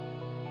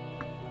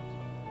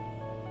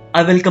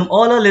I welcome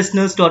all our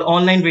listeners to our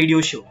online radio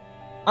show,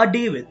 A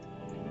Day With,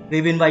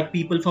 where we invite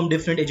people from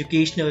different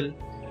educational,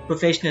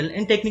 professional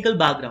and technical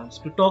backgrounds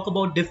to talk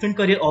about different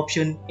career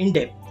options in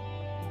depth.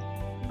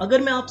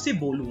 अगर मैं आपसे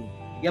बोलूं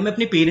या मैं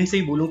अपने parents से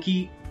ही बोलूं कि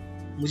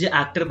मुझे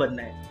एक्टर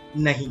बनना है,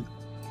 नहीं,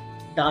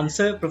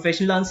 डांसर,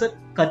 प्रोफेशनल डांसर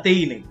कतई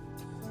ही नहीं,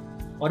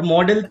 और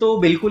मॉडल तो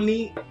बिल्कुल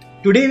नहीं.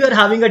 Today we are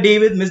having a day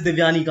with Miss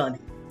Divyani Gandhi,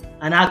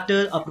 an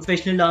actor, a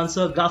professional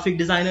dancer, graphic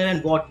designer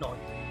and whatnot.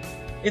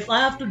 If I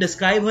have to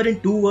describe her in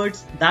two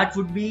words, that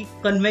would be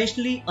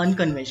conventionally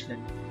unconventional.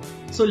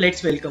 So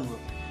let's welcome her.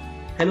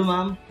 Hello,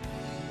 ma'am.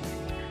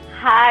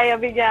 Hi,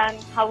 Abhijan.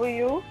 How are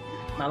you?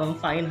 Ma'am, I'm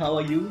fine. How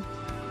are you?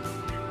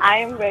 I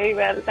am very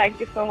well. Thank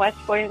you so much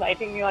for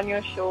inviting me on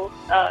your show.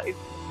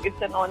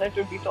 It's an honor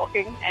to be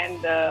talking,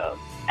 and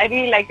I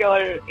really like your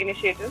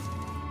initiative.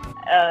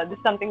 This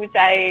is something which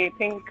I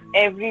think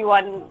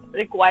everyone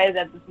requires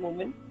at this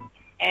moment.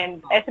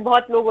 And ऐसे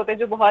बहुत लोग होते हैं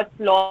जो बहुत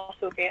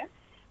lost होते हैं.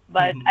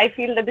 But I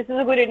feel that this is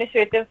a good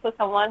initiative for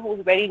someone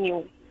who's very new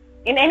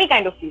in any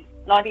kind of field,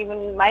 not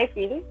even my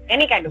field,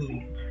 any kind of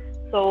field.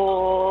 So,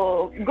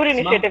 good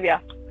initiative,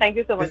 yeah. Thank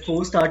you so much.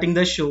 Before starting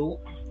the show,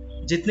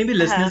 जितने भी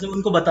listeners हैं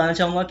उनको बताना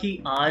चाहूँगा कि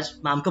आज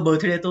ma'am का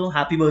birthday है, तो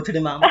हैप्पी बर्थडे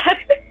मैम.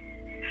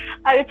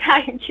 अरे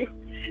thank you.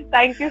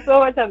 Thank you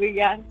so much,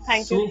 Abhigyan.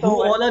 Thank you so much. So, who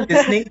all are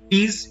listening,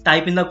 please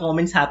type in the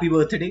comments happy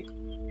birthday.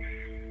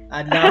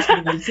 And last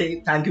we will say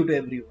thank you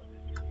to everyone.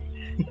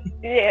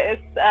 Yes,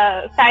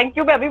 thank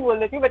you मैं अभी बोल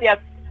रही थी, but yes,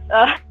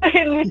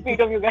 we'll speak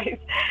of you guys.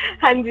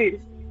 हाँ जी,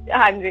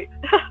 हाँ जी.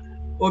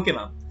 Okay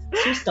ma'am,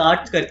 so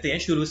start करते हैं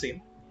शुरू से.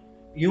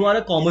 You are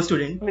a commerce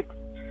student.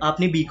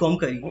 आपने B.Com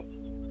करी,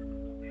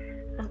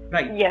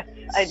 right? Yes,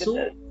 I did. So,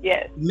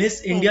 yes.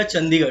 Miss India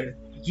Chandigarh,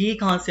 ये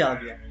कहाँ से आ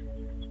गया?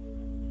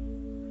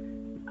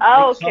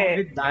 Okay. How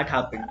did that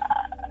happen?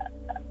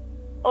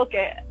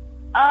 Okay.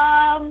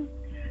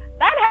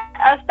 That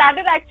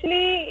started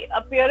actually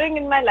appearing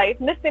in my life.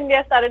 Miss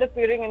India started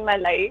appearing in my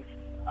life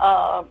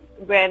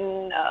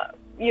when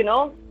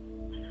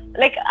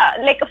like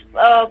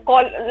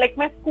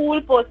my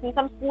school person,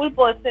 some school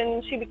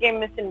person, she became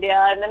Miss India,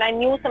 and then I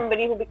knew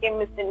somebody who became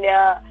Miss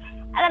India,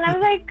 and then I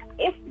was like,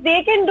 if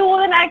they can do,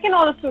 then I can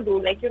also do.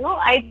 Like,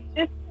 I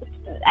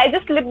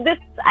just slipped this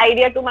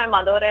idea to my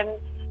mother, and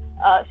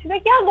she's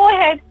like, yeah, go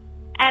ahead.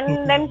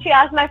 And then she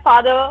asked my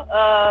father,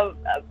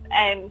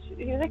 and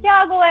he was like,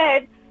 yeah, go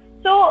ahead.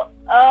 So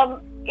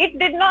it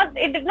did not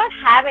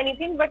have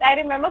anything, but I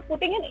remember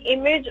putting an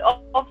image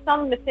of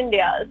some Miss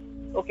Indias,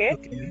 okay,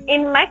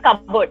 in my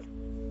cupboard,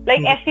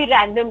 like actually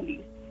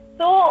randomly.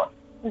 So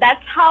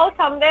that's how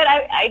somewhere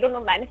I don't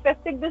know,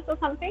 manifested this or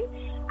something.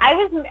 I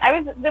was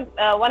the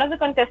one of the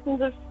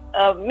contestants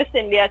of Miss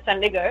India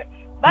Chandigarh,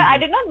 but I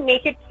did not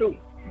make it through.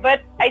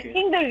 But I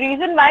think the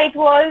reason why it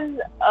was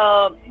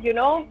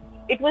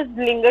it was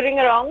lingering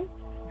around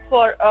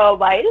for a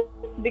while,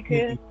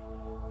 because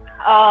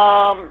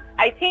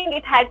I think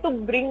it had to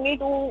bring me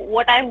to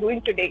what I am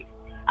doing today.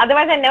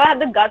 Otherwise, I never had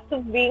the guts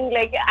of being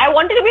like, I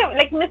wanted to be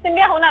like Miss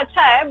India hona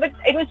acha hai, but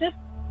it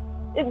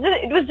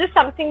was just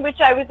something which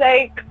I was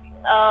like,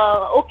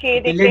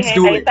 okay, let's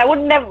do it. I would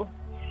never.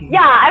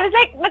 Yeah, I was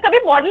like, मैं कभी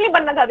model नहीं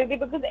बनना चाहती थी,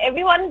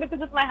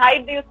 because of my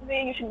height, they used to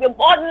say you should be a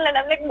model, and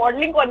I'm like,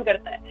 modeling कौन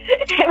करता है?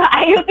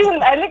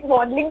 I like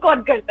modeling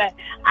कौन करता है?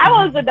 I've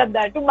also done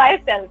that to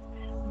myself,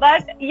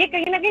 but ये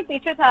कहीं ना कहीं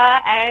पीछे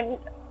था, and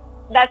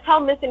that's how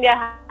Miss India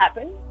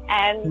happened,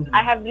 and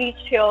I have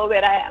reached here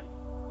where I am.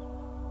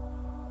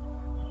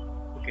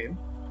 Okay.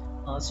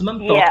 So ma'am,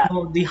 talking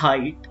about the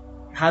height,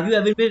 have you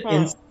ever been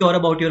insecure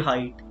about your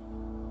height?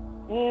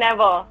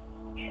 Never.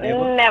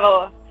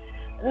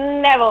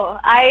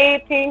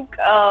 I think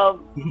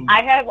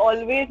I have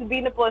always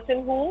been a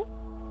person who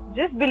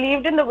just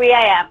believed in the way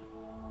I am.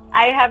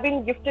 I have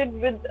been gifted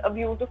with a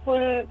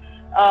beautiful,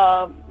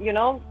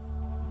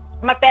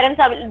 my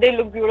parents they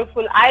look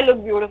beautiful. I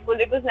look beautiful.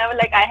 It was never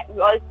like I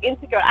was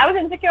insecure. I was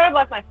insecure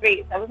about my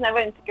face. I was never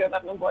insecure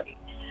about my body.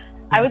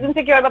 I was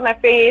insecure about my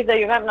face, that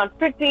I'm not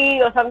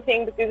pretty or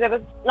something, because I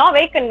was not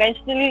very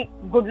conventionally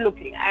good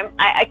looking.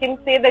 I can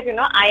say that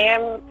I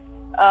am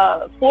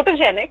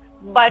photogenic,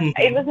 but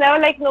it was never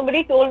like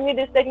nobody told me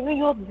this, that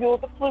you're a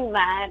beautiful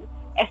man.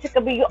 ऐसे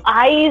कभी your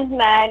eyes,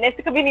 man,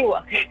 ऐसे कभी नहीं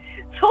हुआ.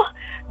 So,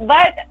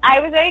 but I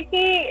was like,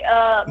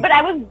 but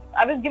I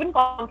was given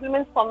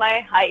compliments for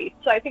my height,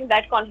 so I think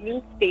that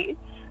confidence stayed.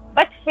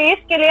 But face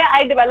के लिए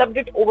I developed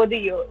it over the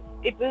years.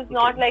 It was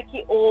not like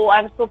oh,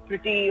 I'm so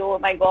pretty, oh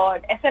my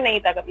god, ऐसा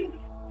नहीं था कभी.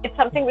 It's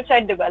something which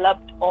I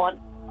developed on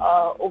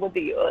over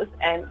the years,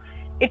 and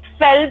it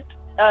felt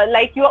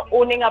like you are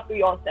owning up to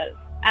yourself,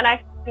 and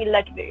I feel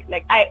that today.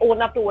 Like I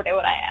own up to whatever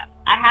I am.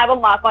 I have a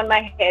mark on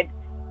my head.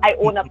 I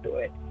own up to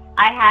it.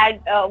 I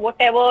had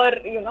whatever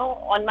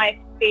on my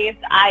face,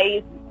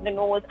 eyes, the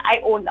nose. I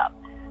owned up.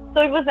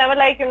 So it was never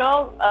like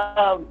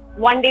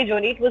one day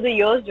journey. It was a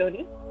year's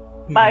journey.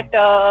 But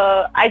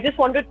I just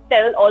want to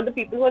tell all the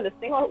people who are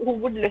listening or who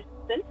would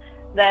listen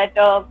that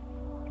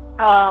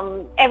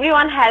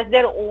everyone has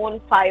their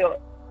own fire.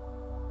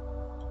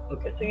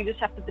 Okay. So you just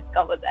have to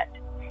discover that.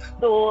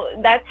 So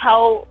that's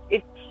how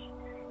it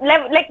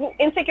like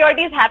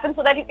insecurities happen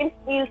so that you can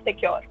feel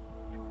secure.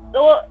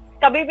 So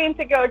कभी भी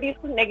insecurities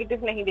को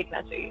negative नहीं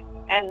देखना चाहिए,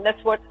 and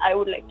that's what I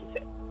would like to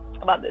say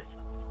about this.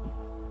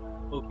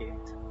 Okay.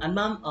 And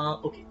ma'am,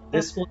 okay,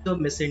 this was your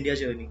Miss India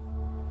journey.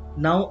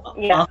 Now,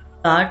 Yeah. after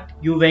that,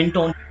 you went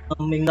on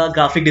becoming a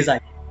graphic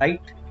designer,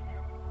 right?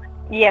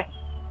 Yes.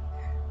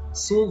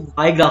 So,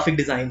 why graphic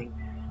designing?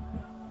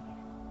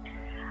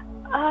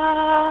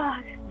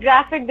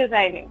 Graphic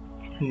designing.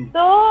 Hmm.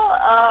 So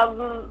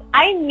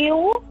I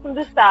knew from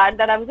the start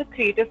that I was a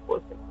creative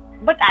person,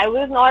 but I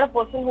was not a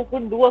person who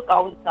could do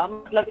accounts.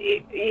 मतलब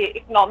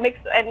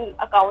economics and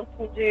accounts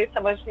मुझे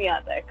समझ नहीं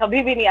आता है,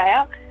 कभी भी नहीं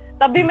आया.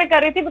 तब भी मैं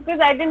कर रही थी because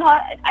I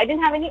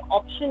didn't have any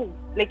option.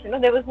 Like, you know,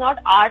 there was not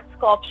arts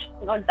का option,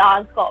 not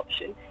dance का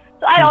option.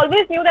 So I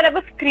always knew that I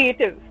was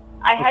creative.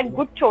 I had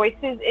good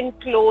choices in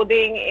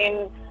clothing,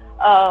 in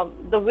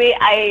the way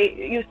I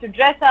used to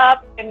dress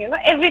up, and, you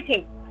know,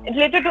 everything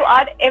related to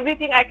art.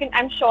 Everything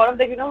I'm sure of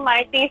that, you know,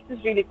 my taste is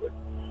really good.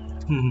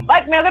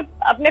 But मैं अगर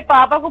अपने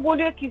पापा को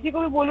बोलूँ या किसी को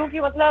भी बोलूँ कि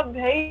मतलब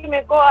भाई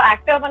मेरे को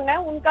एक्टर बनना है,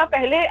 उनका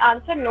पहले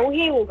आंसर नो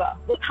ही होगा.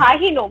 वो था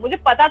ही नो. मुझे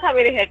पता था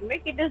मेरे हेड में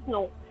कि it is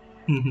no.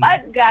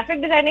 But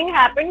graphic designing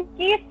happened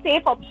कि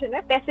सेफ ऑप्शन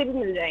है, पैसे भी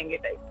मिल जाएंगे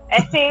टाइप.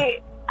 ऐसे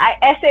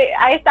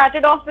I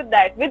started off with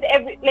that, with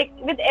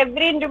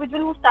every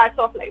individual who starts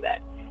off like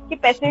that, कि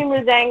पैसे भी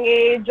मिल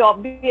जाएंगे,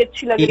 जॉब भी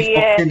अच्छी लग रही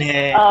है,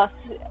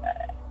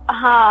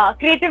 हाँ,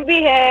 क्रिएटिव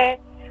भी है.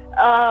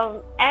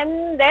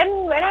 And then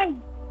when I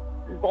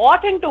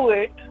got into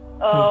it,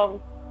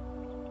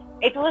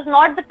 it was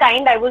not the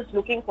kind I was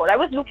looking for. I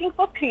was looking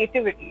for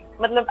creativity.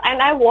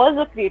 And I was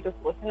a creative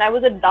person. I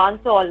was a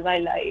dancer all my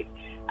life.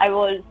 I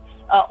was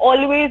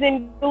always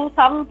into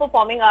some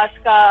performing arts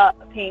ka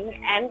thing,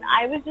 and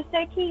I was just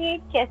like कि ये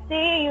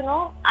कैसे, you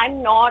know,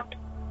 I'm not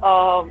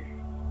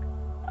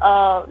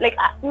like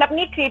मैं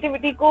अपनी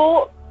creativity को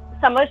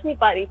समझ नहीं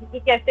पा रही थी कि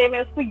कैसे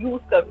मैं उसको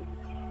use करूँ.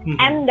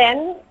 And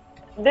then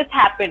this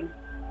happened.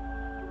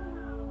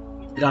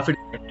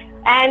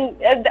 And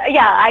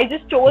yeah, I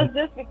just chose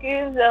this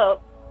because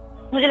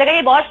मुझे लगा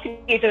ये बहुत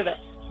creative है,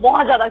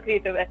 बहुत ज़्यादा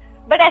creative है.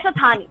 But ऐसा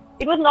था नहीं.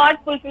 It was not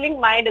fulfilling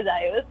my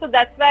desires. So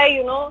that's why,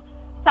 you know,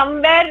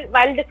 somewhere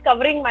while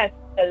discovering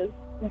myself,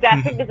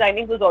 graphic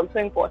designing was also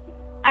important.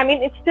 I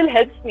mean, it still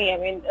helps me. I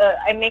mean,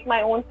 I make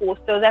my own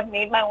posters. I've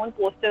made my own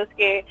posters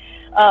के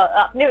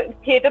अपने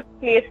theatre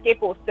plays के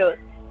posters,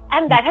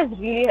 and that has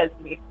really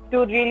helped me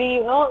to really,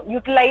 you know,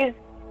 utilize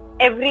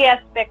every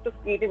aspect of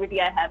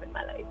creativity I have in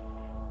my life.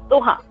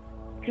 So हाँ,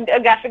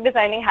 graphic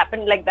designing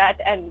happened like that,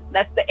 and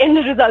that's the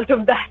end result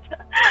of that.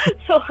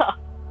 So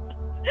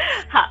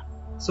हाँ.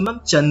 So ma'am,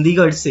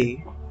 Chandigarh से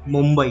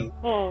Mumbai.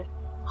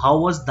 How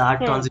was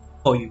that transition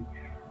for you?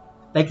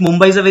 Like,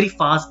 Mumbai is a very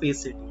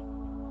fast-paced city.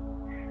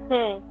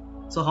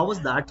 So how was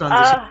that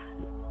transition?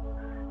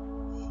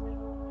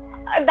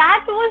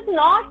 That was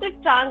not a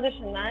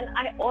transition, man.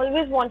 I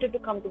always wanted to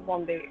come to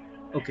Bombay.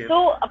 Okay.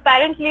 So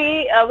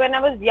apparently, when I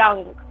was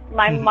young,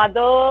 my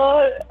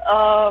mother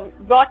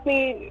brought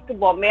me to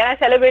Bombay, and I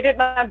celebrated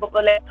my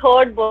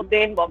third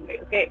birthday in Bombay.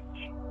 Okay.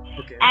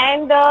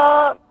 And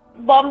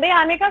Bombay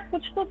आने का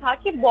कुछ तो था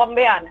कि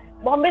बॉम्बे आना है,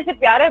 बॉम्बे से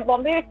प्यार है,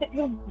 बॉम्बे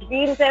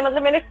ड्रीम्स है.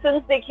 मतलब मैंने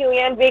फिल्म्स देखी हुई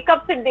है,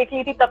 वेकअप से देख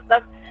ली थी तब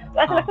तक,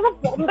 तो ऐसा लगता था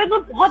बॉम्बे तो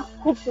बहुत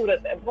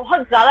खूबसूरत है,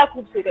 बहुत ज्यादा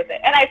खूबसूरत है.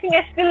 And I think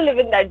I still live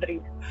in that dream.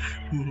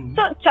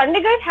 So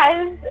Chandigarh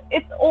has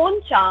its own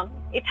charm,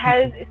 it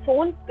has its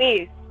own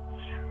pace,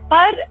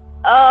 पर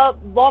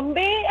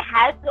Bombay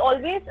has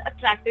always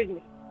attracted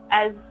me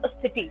as a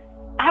city.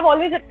 I have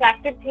always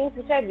attracted things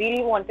which I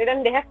really wanted,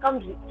 and they have come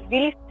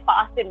really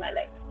fast in my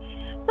life.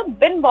 So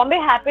when Bombay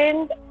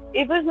happened,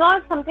 it was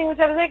not something which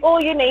I was like, oh,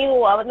 ये नहीं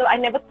हुआ. मतलब I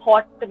never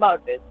thought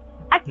about it.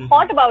 I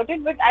thought about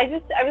it, but I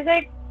was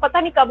like,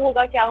 पता नहीं कब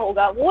होगा, क्या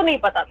होगा, वो नहीं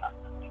पता था.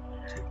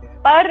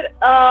 पर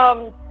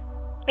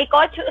एक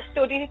और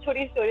छोटी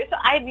story.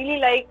 So I really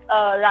like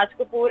Raj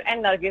Kapoor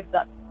and Nargis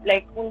Dutt.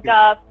 Like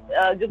उनका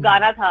जो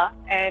गाना था,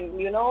 and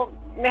you know,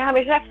 मैं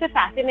हमेशा से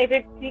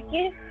fascinated थी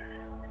कि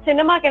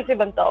सिनेमा कैसे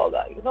बनता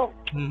होगा. यू नो,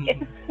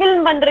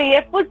 फिल्म बन रही है,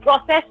 फुल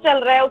प्रोसेस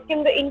चल रहा है, उसके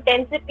अंदर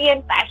इंटेंसिटी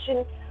एंड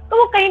पैशन, तो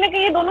वो कहीं ना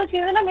कहीं ये दोनों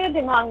चीजें ना मेरे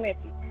दिमाग में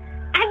थी.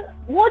 एंड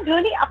वो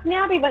जर्नी अपने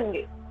आप ही बन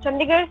गई.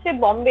 चंडीगढ़ से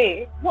बॉम्बे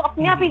वो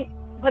अपने आप ही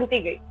बनती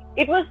गई.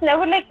 It was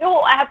never like oh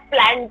I have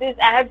planned this,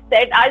 I have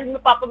said आज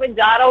मैं पापा में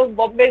जा रहा हूँ,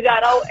 बॉम्बे जा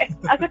रहा हूँ.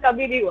 ऐसा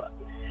कभी नहीं हुआ.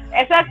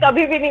 ऐसा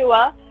कभी भी नहीं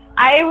हुआ.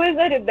 I was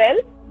a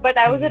rebel, but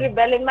I was a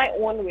rebel in my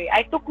own way.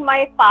 I took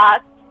my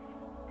path,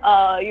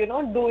 you know,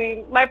 doing.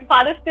 My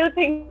father still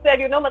thinks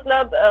that, you know,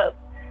 मतलब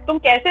तुम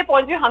कैसे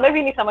पहुंचे हमें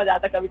भी नहीं समझ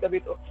आता कभी कभी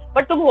तो,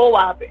 but तुम हो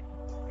वहाँ पे.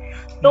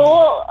 तो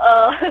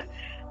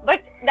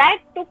but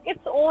that took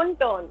its own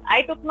turn. I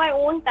took my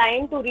own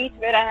time to reach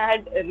where I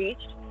had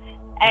reached,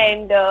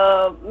 and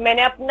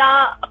मैंने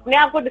अपने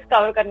आप को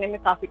discover करने में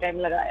काफी टाइम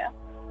लगाया.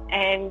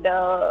 And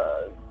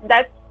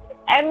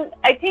and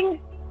I think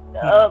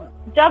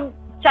जब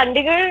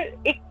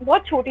चंडीगढ़ एक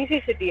बहुत छोटी सी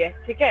सिटी है,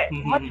 ठीक है,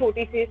 बहुत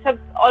छोटी सी, सब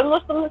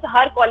ऑलमोस्ट तुम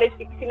हर कॉलेज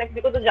के किसी न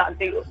किसी को तो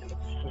जानते ही हो.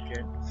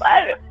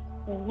 पर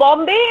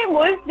बॉम्बे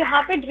वो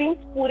जहाँ पे ड्रीम्स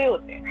पूरे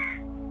होते हैं.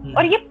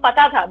 और ये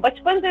पता था,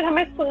 बचपन से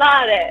हमें सुना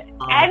रहा है.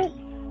 एंड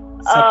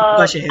सपनों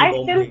का शहर I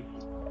still, Bombay.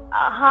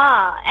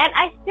 and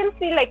I still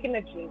feel like in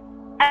a dream.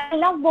 I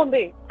love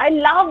Bombay. I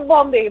love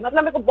Bombay.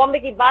 मतलब मेरे को बॉम्बे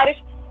की बारिश,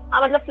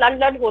 मतलब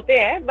फ्लड होते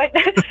हैं, बट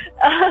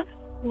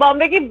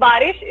बॉम्बे की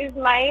बारिश is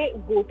my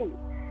go-to.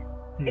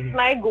 It's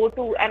my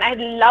go-to, and I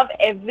love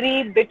every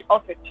bit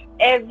of it.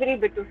 Every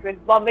bit of it.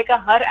 Bombay का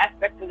हर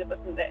aspect मुझे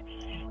पसंद है,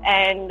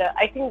 and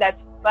I think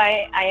that's why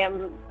I am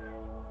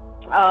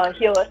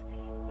here.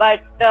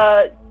 But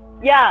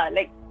yeah,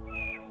 like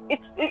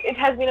it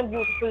has been a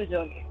beautiful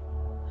journey.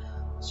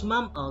 So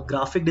ma'am,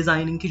 graphic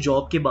designing की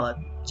job के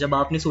बाद जब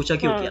आपने सोचा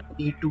कि okay,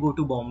 I need to go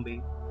to Bombay,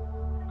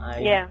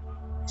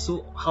 so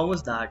how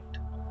was that?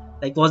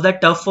 Like, was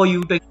that tough for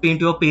you to explain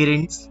to your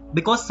parents?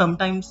 Because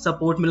sometimes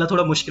support मिलना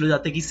थोड़ा मुश्किल हो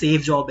जाता है कि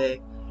सेफ जॉब है,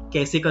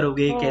 कैसे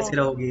करोगे, कैसे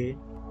रहोगे.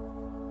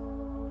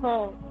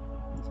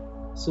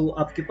 So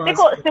आपके पास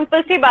देखो,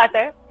 सिंपल सी बात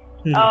है.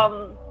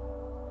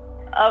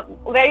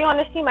 Very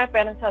honestly, my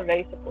parents are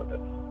very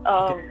supportive.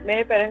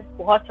 मेरे parents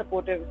बहुत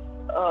supportive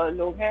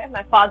लोग हैं.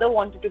 My father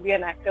wanted to be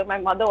an actor. My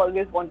mother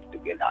always wanted to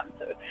be a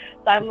dancer.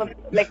 So I'm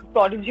like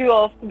prodigy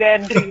of their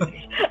dreams.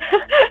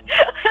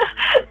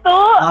 तो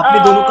आपने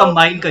दोनों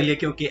combine कर लिया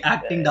कि ओके,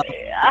 एक्टिंग डांस.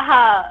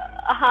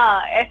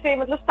 हाँ, ऐसे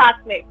मतलब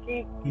साथ में कि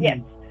yes.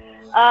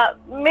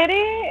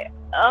 मेरे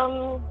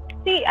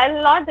see,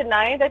 I'll not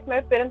deny that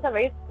my parents are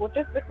very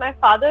supportive, but my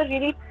father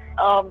really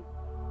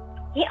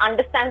he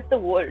understands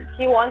the world.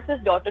 He wants his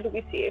daughter to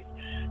be safe.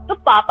 So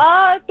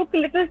Papa took a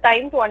little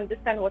time to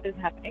understand what is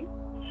happening.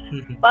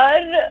 पर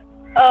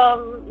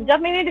जब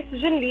मैंने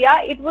decision लिया,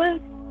 it was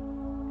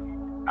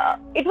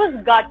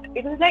gut.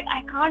 It was like,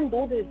 I can't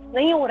do this.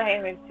 नहीं हो रहा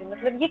है मेरे से,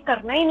 मतलब ये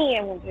करना ही नहीं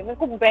है मुझे, मेरे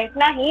को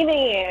बैठना ही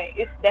नहीं है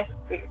इस डेस्क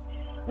पे.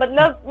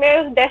 मतलब मैं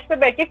उस डेस्क पे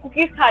बैठ के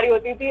कुकीज खा रही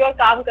होती थी और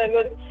काम कर रही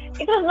होती.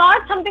 It was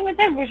not something which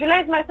I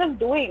visualized myself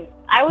doing.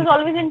 I was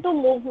always into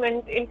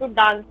movement, into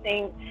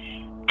dancing,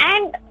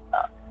 and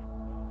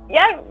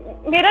यार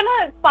मेरा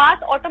ना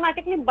पाथ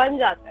ऑटोमेटिकली बन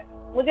जाता है.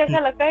 मुझे ऐसा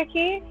लगता है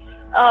कि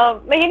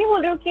मैं ये नहीं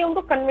बोल रही हूँ कि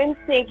उनको कन्विंस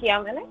नहीं किया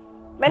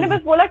मैंने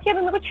बस बोला कि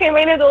अभी मेरे को 6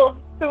 महीने दो,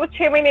 फिर वो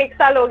 6 महीने 1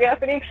 साल हो गया,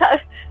 फिर 1 साल,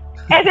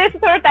 ऐसे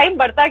थोड़ा टाइम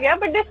बढ़ता गया.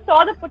 But they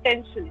saw the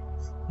potential.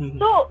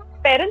 तो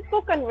पेरेंट्स को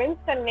कन्विंस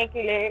करने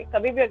के लिए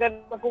कभी भी अगर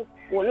मेरे को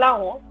बोलना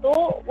हो तो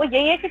वो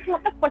यही है कि तुम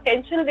अपना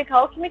पोटेंशियल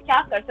दिखाओ कि मैं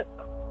क्या कर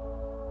सकता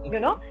हूँ, यू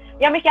नो,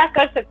 या मैं क्या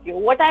कर सकती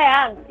हूँ. What I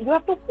am, you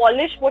have to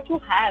polish what you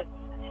have.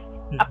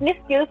 अपने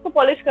स्किल्स को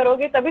पॉलिश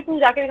करोगे तभी तुम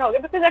जाके दिखाओगे.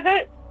 बिकॉज अगर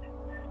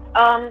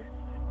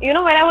you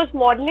know, when I was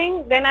modeling,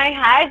 then I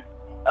had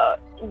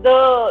the,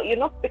 you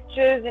know,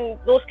 pictures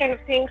and those kind of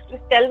things to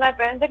tell my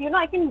parents that, you know,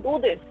 I can do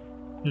this.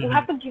 You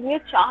have to give me a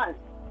chance.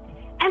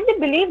 And they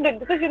believed it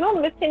because, you know,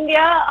 Miss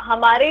India,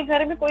 हमारे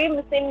घर में कोई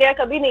Miss India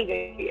कभी नहीं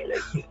गई है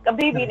लड़की,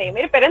 कभी भी नहीं.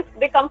 मेरे parents,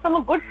 they come from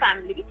a good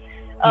family.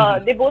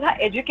 They both are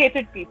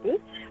educated people.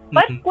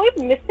 But कोई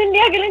Miss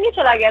India के लिए नहीं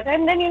चला गया था.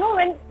 And then, you know,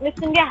 when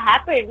Miss India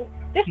happened,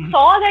 they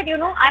saw that,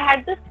 you know, I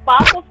had this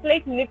spark of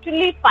like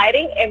literally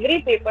firing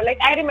every paper.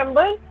 Like I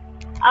remember,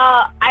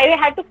 I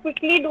had to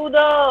quickly do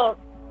the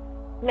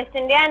Miss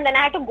India and then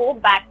I had to go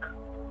back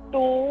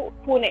to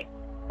Pune.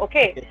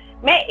 Okay.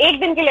 मैं 1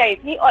 दिन के लिए आई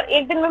थी और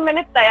 1 दिन में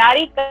मैंने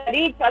तैयारी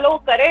करी, चलो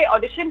करे,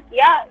 ऑडिशन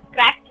किया,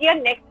 क्रैक किया,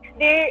 नेक्स्ट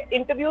डे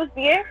इंटरव्यूज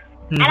दिए,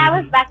 and I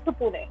was back to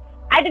Pune.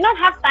 I did not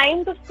have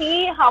time to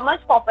see how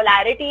much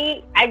popularity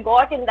I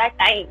got in that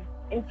time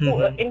in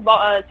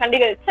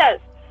Chandigarh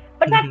itself.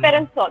 But my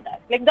parents saw that,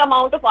 like the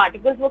amount of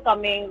articles were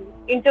coming,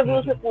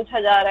 interviews में पूछा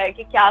जा रहा है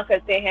कि क्या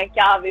करते हैं,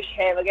 क्या विश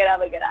है, वगैरह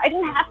वगैरह. I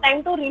didn't have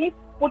time to really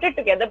put it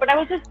together, but I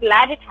was just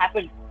glad it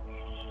happened.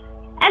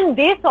 And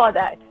they saw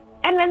that,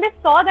 and when they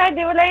saw that,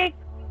 they were like,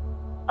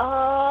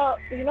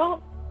 you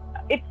know,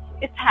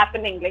 it's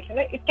happening. Like, you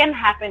know, it can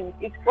happen.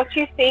 It's what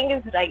she's saying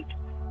is right.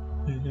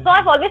 So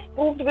I've always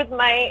proved with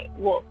my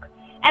work.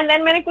 And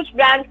then मैंने कुछ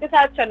brands के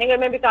साथ चंडीगढ़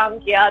में भी काम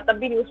किया, तब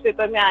भी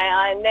न्यूज़पेपर में आया.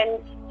 And then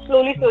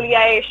slowly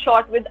I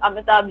shot with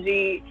Amitabh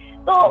ji.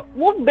 तो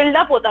वो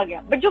बिल्डअप होता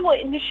गया. बट जो वो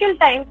इनिशियल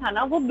टाइम था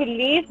ना, वो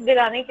बिलीव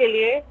दिलाने के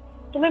लिए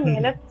तुम्हें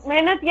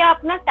मेहनत या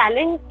अपना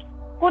टैलेंट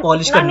को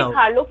इतना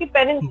निखार लो कि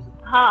पेरेंट्स,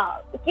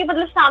 हाँ, कि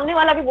मतलब सामने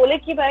वाला भी बोले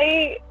कि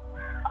भाई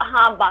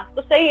हाँ बात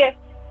तो सही है.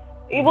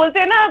 ये बोलते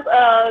हैं ना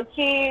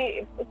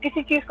कि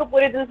किसी चीज को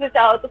पूरे दिल से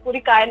चाहो तो पूरी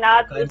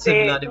कायनात से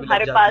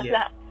तुम्हारे पास.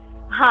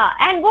 हाँ,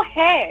 एंड वो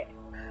है.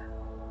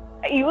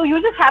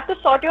 You just have to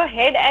sort your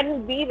head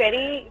and be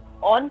very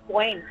on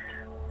point.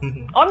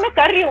 और मैं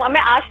कर रही हूँ,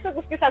 मैं आज तक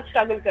उसके साथ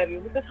स्ट्रगल कर रही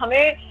हूँ. बिकॉज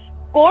हमें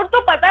कोड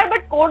तो पता है,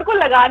 बट कोड को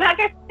लगाना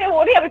कैसे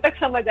वो नहीं अभी तक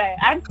समझ आया.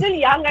 I am still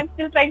young, I am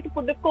still trying to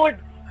put the code.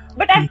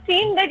 But I have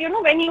seen that, you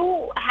know, when you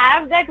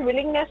have that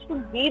willingness to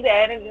be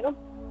there and, you know,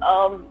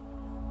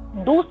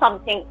 do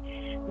something,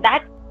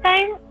 that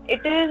time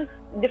it is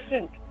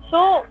different.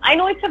 So I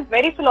know it's a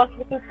very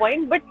philosophical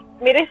point, but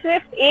मेरे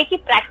सिर्फ एक ही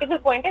practical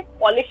point है,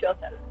 polish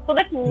yourself so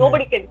that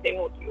nobody can say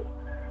no to you.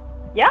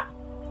 Yeah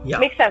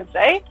make sense,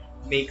 right?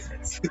 Makes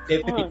sense.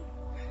 Definitely.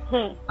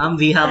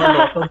 We have a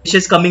lot of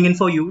wishes coming in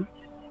for you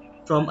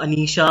from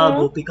Anisha,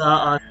 Gopika,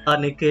 Asa,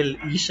 Nikhil,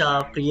 Isha,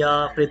 Priya,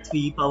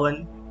 Prithvi, Pawan.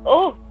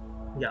 Oh,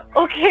 Yeah.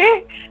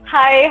 Okay.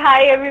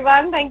 Hi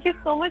everyone. Thank you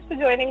so much for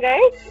joining,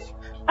 guys.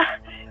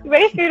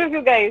 Very sweet of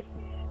you guys.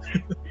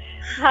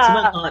 So,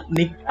 ma'am, हाँ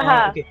Nick,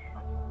 हाँ okay,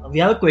 we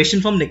have a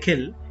question from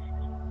Nikhil.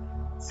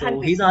 हाँ So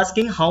ji. he's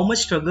asking how much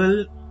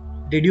struggle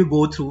did you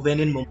go through when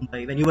in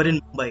Mumbai, when you were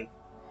in Mumbai?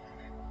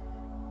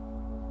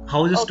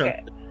 How was the struggle?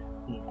 Okay.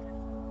 Hmm.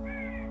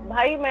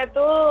 भाई मैं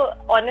तो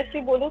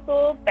honestly बोलूँ तो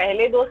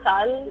पहले 2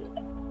 साल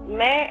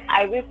मैं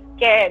I was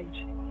scared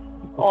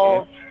Okay.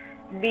 Of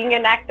being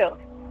an actor.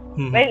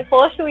 Mm-hmm. Well,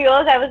 first 2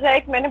 years I was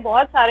like मैंने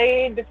बहुत सारे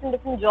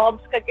different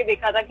jobs करके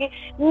देखा था कि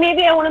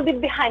maybe I want to be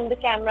behind the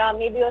camera,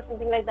 maybe or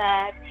something like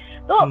that.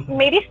 तो Mm-hmm.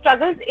 मेरी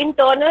struggles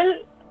internal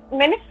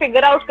मैंने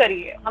figure out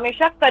करी है,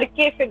 हमेशा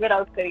करके figure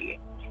out करी है.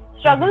 Mm-hmm.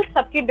 Struggles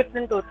सबकी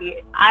different होती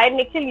है. I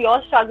Nikhil, your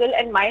struggle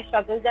and my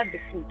struggles are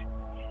different.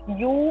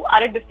 You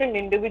are a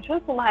different individual.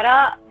 तुम्हारा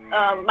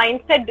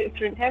mindset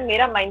different है,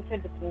 मेरा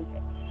mindset different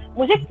है.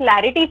 मुझे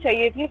clarity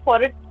चाहिए थी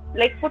for it.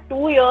 Like for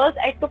 2 years,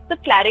 I took the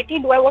clarity.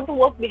 Do I want to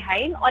work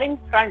behind or in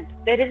front?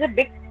 There is a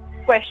big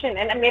question,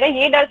 and मेरा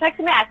ये डर था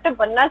कि मैं actor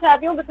बनना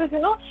चाहती हूँ because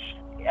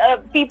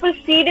people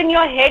feed in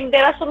your head.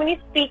 There are so many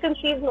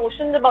preconceived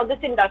notions about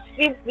this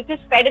industry which is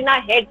fed in our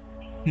head.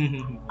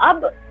 Mm-hmm.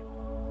 अब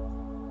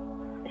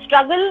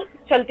struggle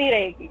चलती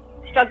रहेगी.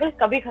 Struggle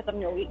कभी खत्म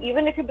नहीं होगी.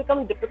 Even if you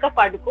become Deepika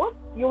Padukone,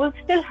 you will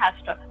still have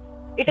struggle.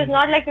 It is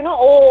not like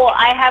oh,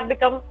 I have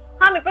become.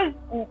 हाँ,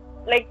 because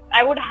like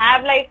I would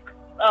have like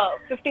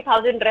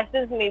 50,000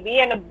 dresses maybe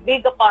and a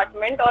big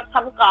apartment or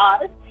some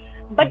cars,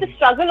 but the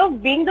struggle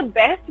of being the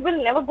best will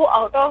never go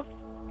out of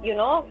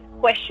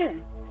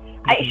question.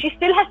 She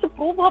still has to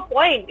prove her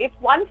point. If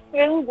one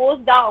film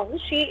goes down,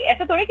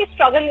 ऐसा थोड़ी कि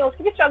struggle नहीं,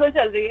 उसकी भी struggle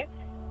चल रही है.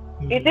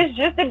 It is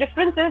just the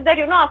difference is that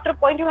after a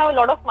point you have a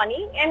lot of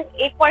money and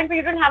एक point पे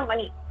you don't have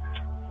money.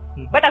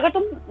 But अगर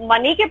तुम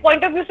money के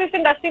point of view से इस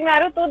industry में आ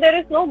रहे हो तो there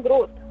is no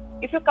growth.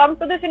 If you come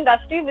to this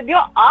industry with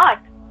your art,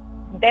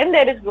 then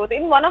there is growth.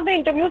 In one of the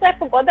interviews, I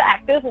forgot the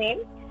actor's name.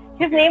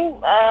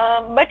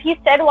 But he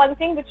said one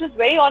thing which was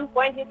very on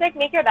point. He's like,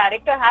 make your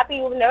director happy,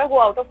 you will never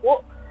go out of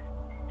work.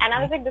 And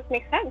I was like, this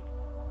makes sense.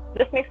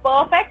 This makes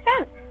perfect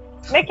sense.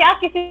 मैं क्या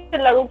किसी से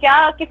लड़ूं,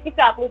 क्या किसी से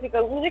चापलूसी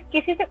करूं, मुझे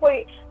किसी से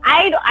कोई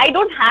I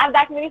don't have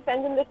that many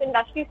friends in this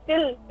industry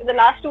still in the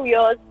last 2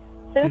 years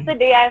since the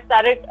day I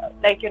started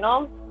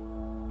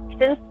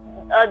since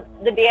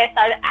the day I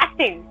started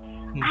acting.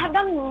 I have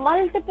done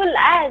multiple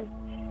ads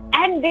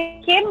and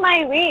they came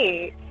my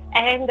way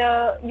and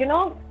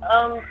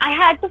I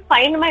had to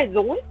find my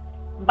zone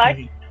but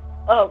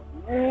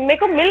मेरे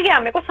को मिल गया,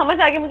 मेरे को समझ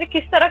आ गया मुझे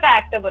किस तरह का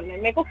एक्टर बनना है,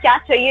 मेरे को क्या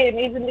चाहिए,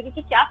 मेरी जिंदगी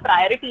की क्या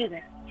प्रायोरिटीज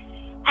हैं.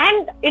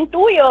 And in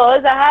 2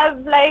 years, I have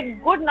like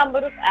good number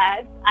of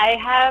ads. I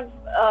have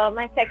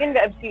my second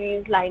web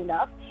series lined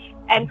up,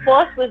 and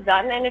first was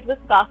done, and it was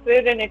Kafir,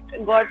 and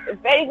it got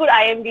very good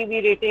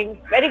IMDb ratings,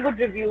 very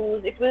good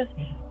reviews. It was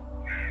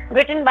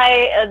written by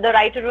the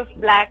writer of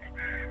Black,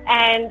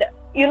 and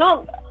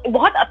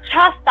बहुत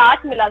अच्छा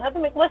start मिला था. तो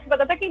मेरे को बस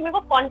पता था कि मेरे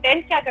को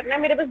content क्या करना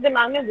है, मेरे बस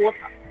दिमाग में वो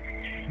था.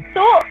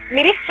 तो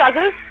मेरी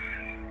struggles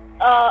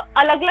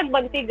अलग-अलग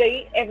बनती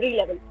गई every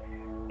level.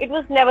 It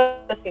was never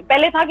the same.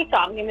 पहले था कि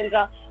काम नहीं मिल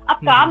रहा, अब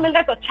काम मिल रहा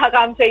है तो अच्छा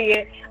काम चाहिए,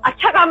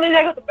 अच्छा काम मिल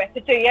जाएगा तो पैसे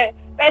चाहिए,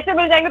 पैसे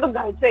मिल जाएंगे तो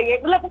घर चाहिए,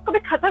 मतलब वो कभी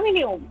खत्म ही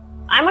नहीं होगी.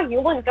 I'm a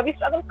human, कभी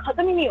struggle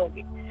खत्म ही नहीं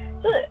होगी.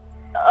 So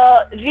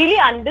really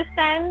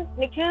understand,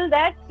 Nikhil,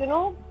 that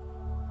struggle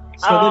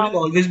will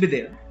always be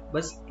there,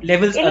 but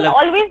levels it will अलग.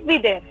 always be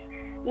there.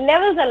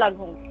 Levels अलग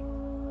होंगे.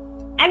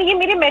 And ये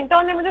मेरे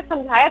mentor ने मुझे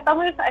समझाया था,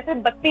 मुझे ऐसे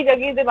बत्ती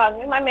जगी दिमाग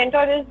में. My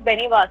mentor is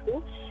Benny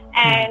Vasu.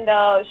 And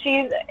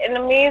she's an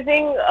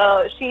amazing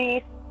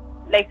she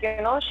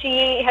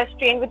has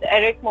trained with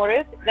Eric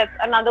Morris. That's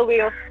another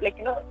way of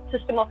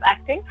system of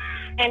acting.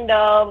 And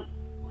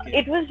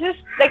it was just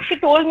like she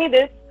told me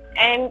this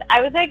and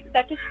I was like,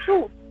 that is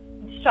true.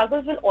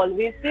 Struggles will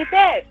always be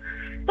there.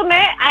 So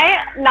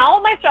now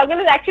my struggle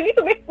is actually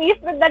to make peace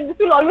with that this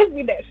will always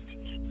be there.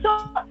 So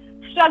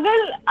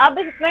struggle, आप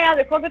बस इतना याद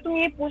रखो, अगर तुम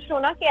ये पूछ लो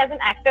ना कि एज एन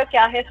एक्टर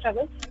क्या है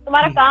स्ट्रगल,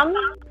 तुम्हारा काम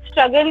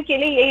स्ट्रगल के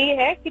लिए यही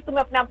है कि तुम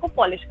अपने आप को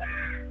पॉलिश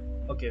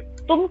करो.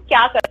 तुम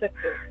क्या कर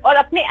सकते हो और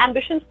अपने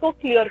एम्बिशंस को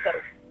क्लियर करो.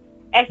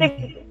 ऐसे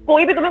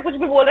कोई भी तुम्हें कुछ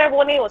भी बोल रहा है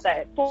वो नहीं होता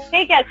है.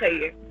 तुम्हें क्या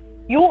चाहिए?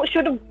 You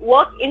should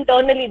work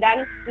internally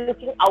then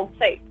looking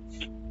outside.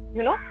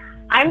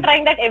 I'm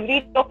trying that every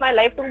day of my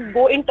life to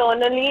go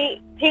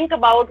internally, think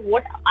about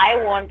what I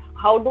want,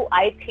 how do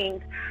I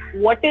think,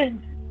 what is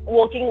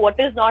working, what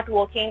is not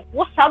working.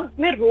 वो सब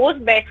मैं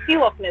रोज बैठती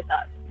हूँ अपने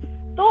साथ.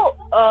 तो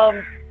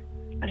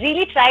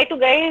really try to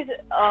guys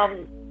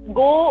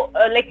go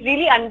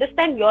really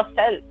understand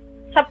yourself.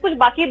 सब कुछ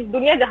बाकी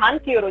दुनिया जहान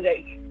क्लियर हो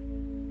जाएगी.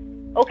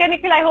 Okay,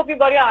 Nikhil, I hope you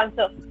got your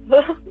answer.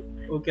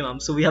 Okay, ma'am.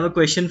 So we have a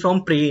question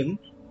from Prem.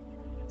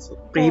 So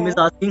Prem is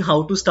asking how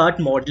to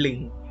start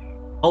modeling.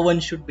 How one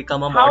should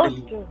become a model.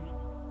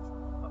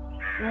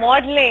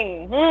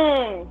 Modeling.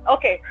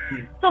 Okay.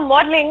 So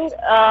modeling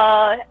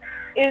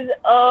is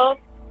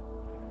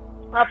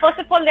first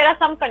of all, there are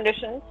some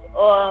conditions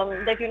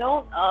that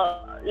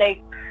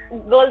like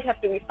girls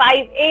have to be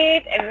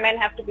 5'8" and men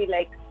have to be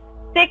like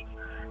 6.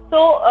 तो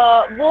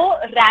वो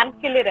ramp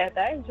के लिए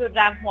रहता है, जो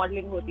ramp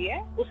modelling होती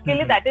है उसके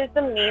लिए, that is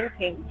the main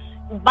thing.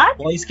 But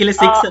boys के लिए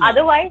 6 है ना?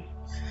 अदरवाइज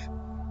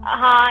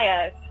हाँ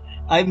यार,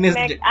 I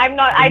missed it.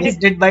 I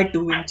missed it by 2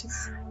 inches.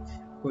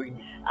 कोई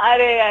नहीं.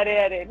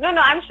 अरे no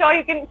no, I am sure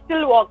you can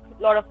still walk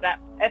lot of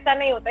ramp. ऐसा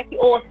नहीं होता कि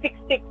ओ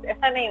 6,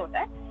 ऐसा नहीं होता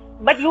है.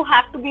 But you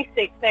have to be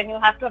 6 and you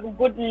have to have a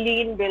good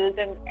lean build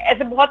and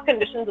ऐसे बहुत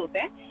कंडीशंस होते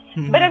हैं.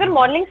 बट अगर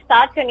मॉडलिंग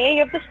स्टार्ट करनी है, you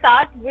have to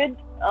start with,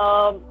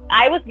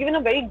 I was given a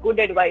very good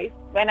advice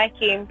when I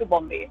came to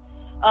Bombay.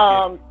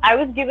 I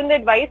was given the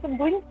advice of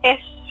doing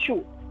test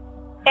shoot.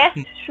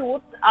 Test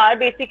shoots are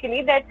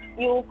basically that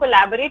you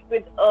collaborate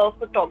with a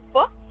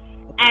photographer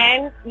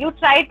and you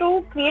try to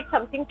create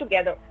something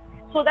together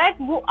so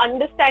that you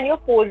understand your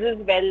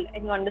poses well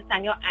and you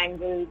understand your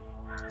angles.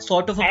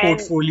 Sort of a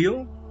portfolio?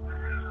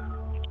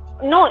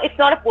 No, it's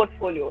not a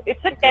portfolio.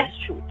 It's a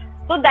test shoot.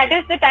 So that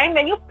is the time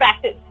when you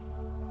practice.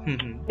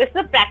 This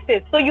is a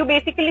practice. So you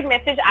basically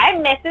I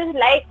message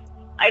like,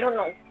 I don't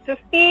know,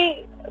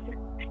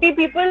 50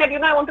 people that,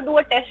 I want to do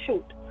a test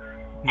shoot.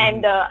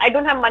 And I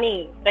don't have money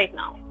right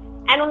now.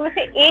 And उनमें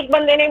से एक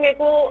बंदे ने मेरे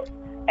को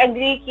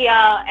agree किया,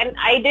 and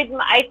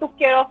I took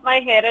care of my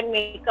hair and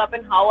makeup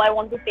and how I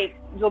want to take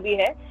जो भी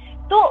है.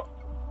 तो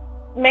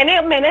मैंने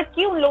मेहनत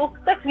की उन लोगों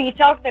तक reach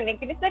out करने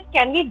के लिए, that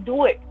can we do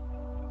it?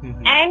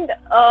 And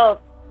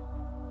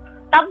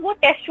तब वो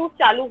टेस्ट शूट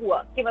चालू हुआ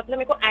कि मतलब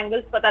मेरे को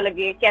एंगल्स पता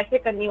लगे, कैसे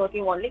करनी होती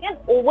है modelling. And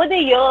over the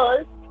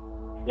years,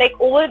 like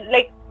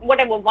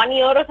whatever 1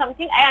 year or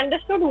something, I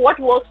understood what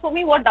works for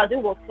me, what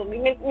doesn't work for me.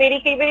 मेरी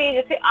कई बार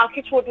जैसे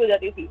आंखें छोटी हो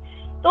जाती थी,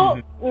 तो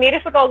मेरे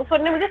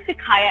फोटोग्राफर ने मुझे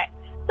सिखाया है.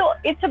 तो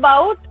इट्स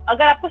अबाउट,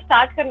 अगर आपको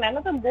स्टार्ट करना है ना,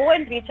 तो go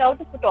and reach out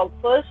to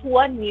photographers who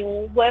are new,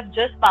 who have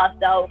just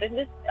passed out in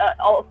this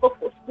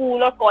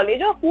school और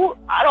कॉलेज, और who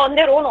are on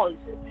their own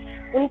also.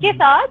 उनके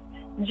साथ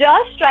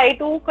just try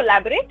to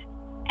collaborate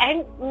and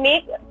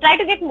try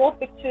to get more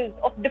pictures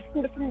of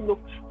different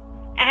looks.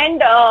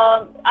 And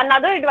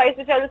another advice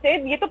which I will say,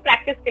 ये तो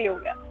practice के लिए हो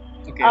गया.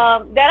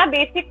 There are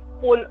basic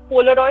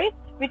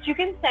Polaroids which you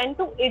can send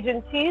to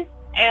agencies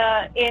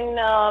in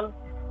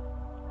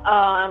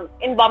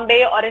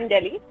Bombay or in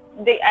Delhi,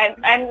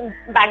 and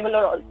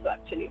Bangalore also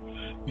actually.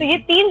 So ये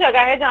 3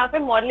 जगह है जहाँ पे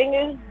modeling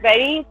is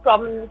very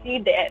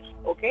prominently there.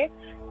 Okay,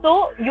 so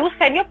you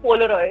send your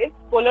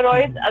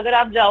Polaroids. अगर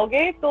आप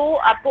जाओगे तो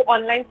आपको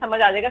online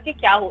समझ आ जाएगा कि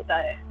क्या होता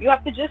है. You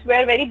have to just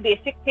wear very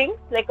basic things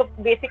like a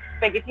basic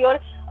spaghetti or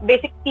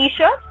basic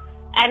t-shirt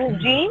and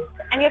jeans,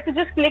 and you have to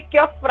just click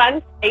your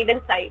front, side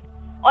and side,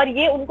 और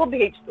ये उनको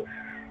भेज दो.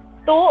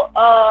 So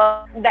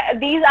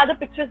these are the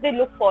pictures they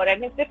look for,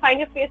 and if they find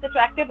your face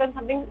attractive and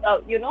something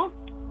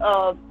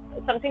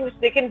something which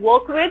they can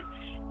work with,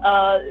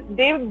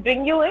 they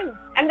bring you in.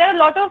 And there are a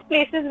lot of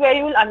places where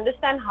you will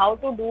understand how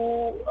to do,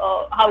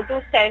 how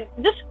to send.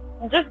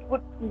 Just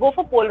go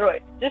for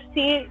Polaroid. Just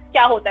see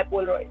क्या होता है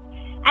Polaroid.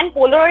 And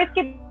Polaroid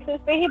के basis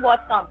पे ही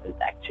बहुत काम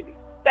मिलता है actually.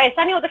 तो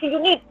ऐसा नहीं होता कि you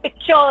need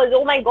pictures.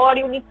 Oh my God,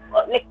 you need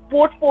like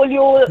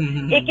portfolio.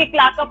 1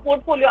 lakh का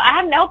portfolio. I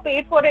have never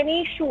paid for any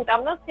shoot.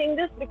 I'm not saying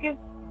this because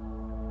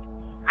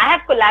I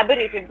have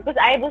collaborated, because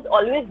I was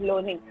always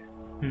learning.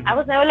 I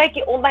was never like,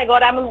 oh my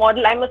God, I'm a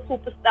model, I'm a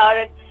superstar,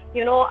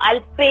 and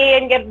I'll pay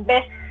and get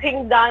best thing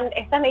done.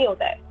 ऐसा नहीं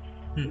होता है.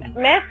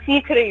 मैं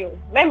सीख रही हूँ,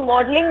 मैं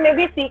modelling में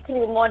भी सीख रही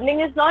हूँ.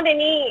 Modelling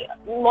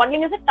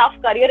is a tough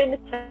career in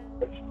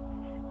itself.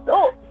 तो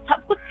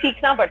सब कुछ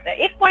सीखना पड़ता है.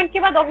 एक पॉइंट के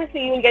बाद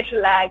obviously you will get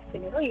relax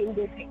and you will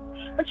do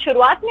things, but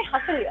शुरुआत में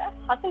हसल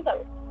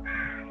करो.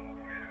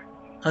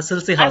 हसल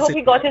से हासिल. I hope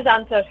you got his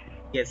answer.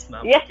 Yes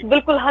ma'am. Yes,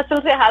 बिल्कुल हसल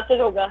से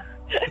हासिल होगा.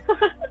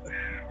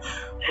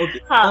 Okay,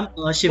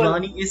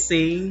 Shivani is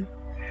saying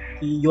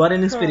you are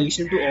an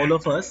inspiration to all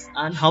of us,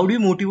 and how do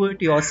you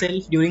motivate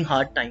yourself during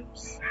hard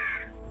times?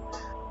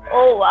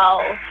 Oh wow.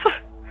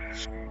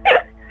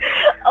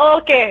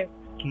 Okay.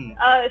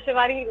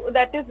 Shivani,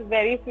 that is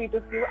very sweet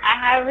of you. I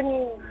haven't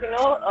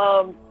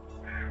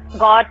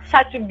got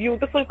such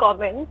beautiful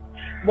comments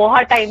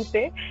बहुत time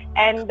से,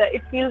 and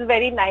it feels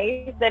very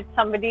nice that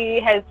somebody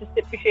has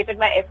just appreciated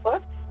my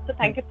effort.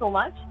 So thank you so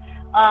much.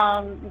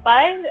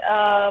 But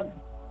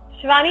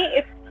Shivani,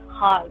 it's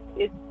hard.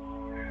 It's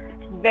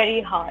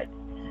very hard.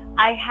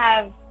 I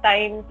have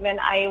times when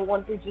I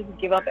want to just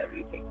give up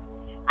everything.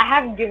 I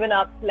have given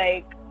up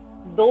like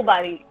 2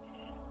 बारी,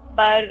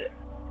 but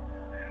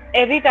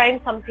every time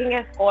something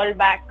has called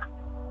back.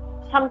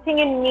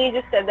 Something in me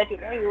just said that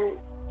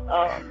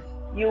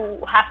you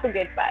have to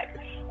get back,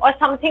 or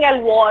something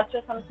I'll watch,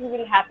 or something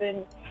will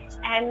happen,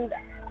 and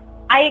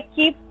I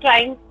keep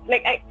trying.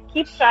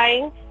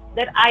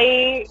 That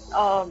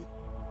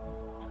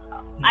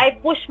I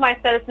push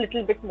myself a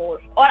little bit more,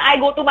 or I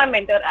go to my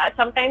mentor.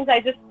 Sometimes I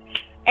just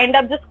end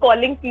up just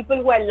calling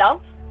people who I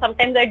love.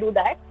 Sometimes I do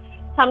that.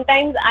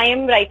 Sometimes I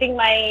am writing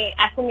my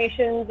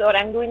affirmations, or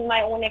I'm doing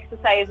my own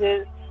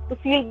exercises to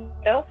feel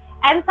better.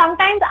 And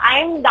sometimes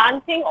I'm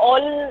dancing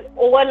all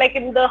over, like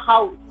in the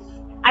house.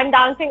 I'm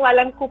dancing while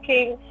I'm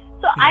cooking.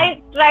 So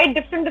I try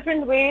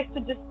different ways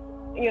to just,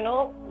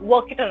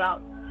 work it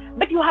around.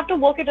 But you have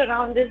to work it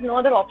around. There's no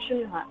other option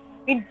you have.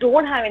 We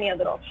don't have any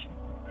other option.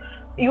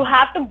 You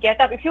have to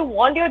get up. If you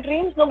want your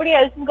dreams, nobody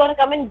else is gonna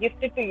come and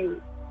gift it to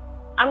you.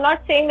 I'm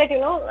not saying that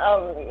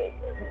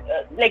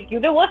like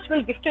universe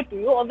will gift it to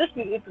you.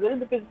 Obviously, it will,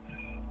 because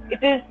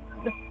it is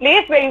the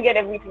place where you get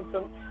everything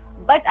from.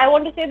 But I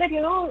want to say that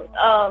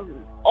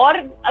और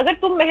अगर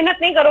तुम मेहनत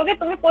नहीं करोगे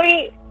तुम्हें कोई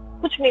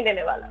कुछ नहीं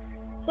देने वाला.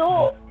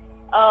 So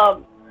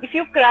if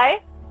you cry.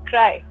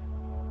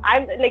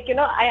 I'm like,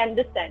 I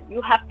understand.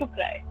 You have to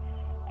cry,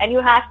 and you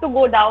have to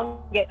go down,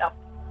 get up,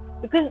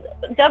 because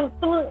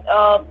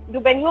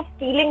when you're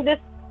feeling this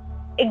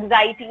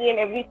anxiety and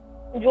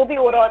everything, जो भी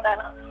हो रहा होता है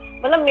ना,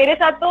 मतलब मेरे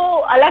साथ तो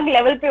अलग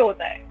लेवल पे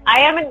होता है.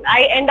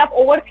 I end up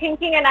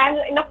overthinking and I'm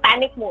in a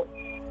panic mode.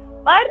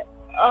 पर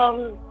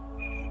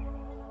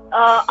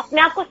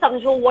अपने आप को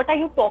समझो. What are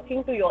you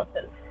talking to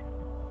yourself?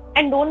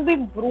 And don't be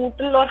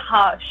brutal or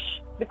harsh,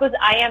 because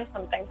I am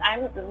sometimes.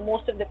 I'm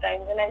most of the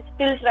time, and I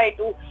still try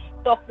to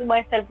talk to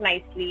myself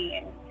nicely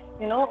and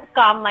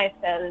calm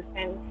myself,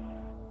 and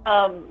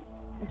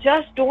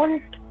just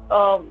don't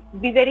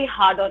be very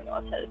hard on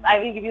yourself. I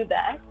will give you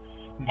that.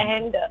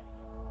 And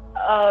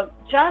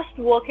just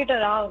work it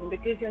around,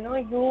 because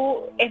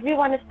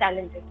everyone is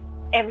talented.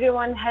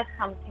 Everyone has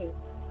something.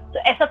 तो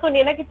ऐसा तो नहीं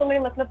है ना कि तुम्हें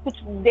मतलब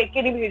कुछ देख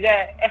के नहीं भेजा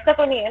है. ऐसा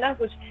तो नहीं है ना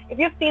कुछ. If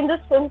you've seen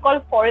this film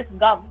called Forrest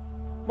Gump,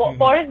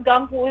 Forrest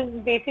Gump, who is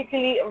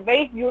basically a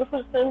very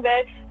beautiful film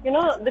where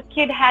the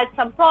kid had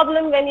some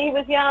problem when he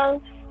was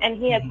young, and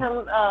he had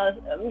some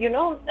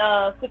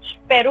कुछ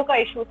पैरों का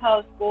issue था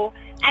उसको,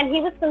 and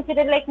he was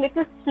considered like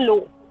little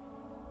slow.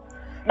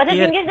 But the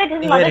thing is that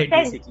his mother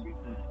said,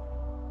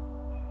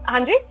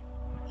 हाँ जी,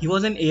 he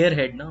was an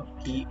airhead ना,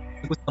 कि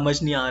कुछ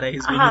समझ नहीं आ रहा है,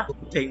 his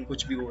thing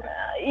कुछ भी हो रहा है.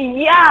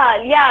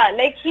 Yeah,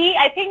 like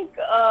I think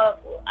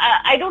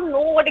I don't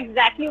know what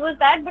exactly was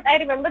that, but I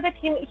remember that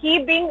he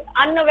being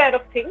unaware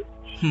of things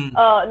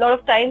a lot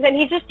of times, and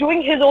he's just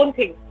doing his own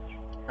thing.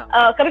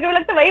 कभी कभी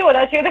लगता है वही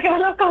होना चाहिए था कि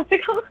मतलब कम से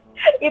कम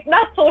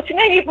इतना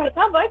सोचना ही नहीं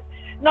पड़ता, but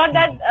not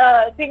that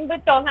thing.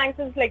 But Tom Hanks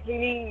is like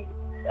really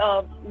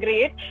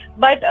great.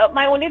 But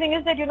my only thing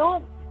is that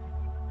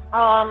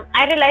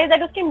I realized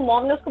that उसकी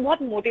mom ने उसको बहुत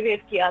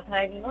motivate किया था,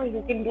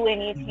 you can do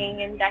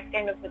anything and that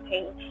kind of a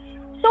thing.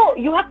 So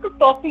you have to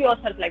talk to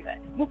yourself like that.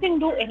 You can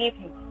do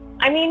anything.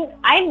 I mean,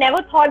 I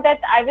never thought that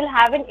I will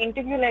have an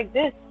interview like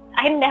this.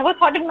 I never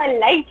thought in my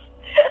life.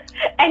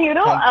 And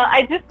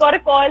I just got a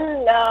call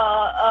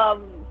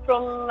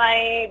from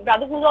my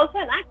brother, who's also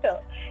an actor.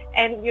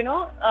 And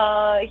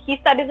he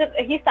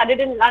studied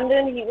in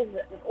London. He was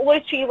an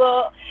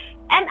overachiever.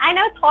 And I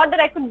never thought that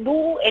I could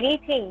do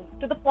anything,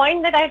 to the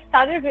point that I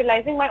started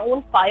realizing my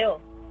own fire.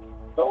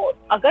 तो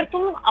अगर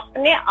तुम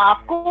अपने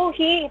आप को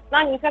ही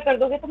इतना नीचा कर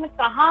दोगे तो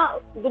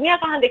दुनिया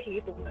कहाँ देखेगी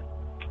तुम्हें.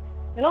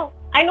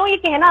 I know ये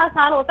कहना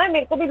आसान होता है.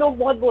 मेरे को भी लोग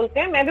बहुत बोलते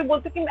हैं. मैं भी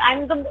बोलती हूँ कि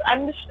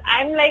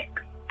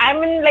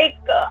I'm in like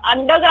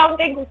underground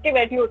कहीं घुस के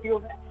बैठी होती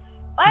हूँ मैं.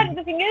 But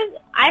the thing is,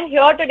 I'm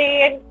here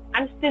today and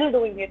I'm still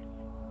doing it.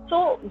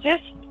 So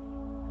just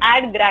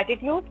add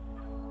gratitude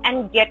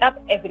and get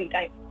up every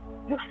time.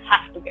 You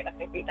have to get up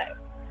every time.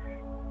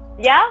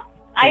 Yeah,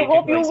 I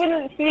hope you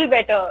will feel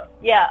better.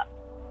 Yeah.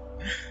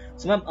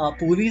 So ma'am,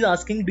 Purvi is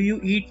asking, do you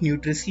eat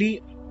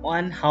nutritiously,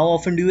 and how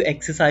often do you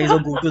exercise or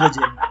go to the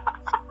gym?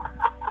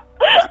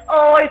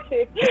 Oh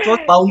shit. It was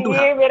bound to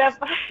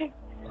happen.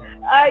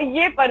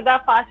 ये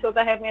पर्दाफाश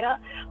होता है मेरा.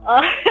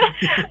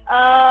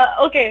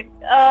 Okay.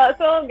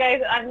 So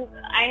guys,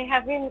 I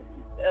have been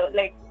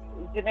like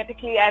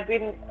genetically, I've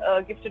been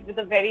gifted with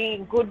a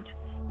very good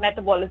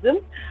metabolism.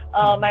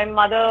 My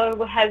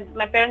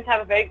parents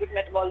have a very good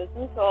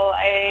metabolism, so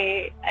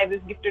I was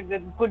gifted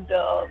with good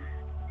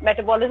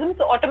metabolism.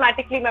 So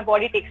automatically my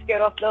body takes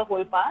care of the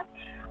whole part.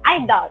 I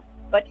dance,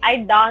 but I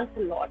dance a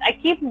lot. I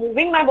keep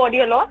moving my body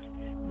a lot,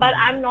 but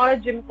I'm not a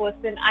gym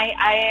person.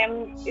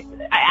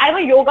 I'm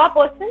a yoga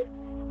person.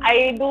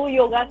 I do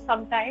yoga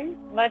sometimes,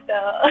 but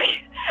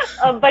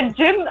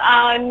gym,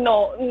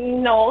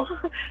 no.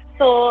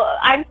 So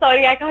I'm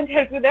sorry, I can't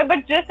help you there.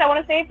 But just I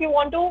want to say, if you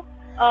want to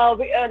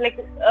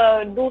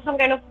do some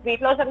kind of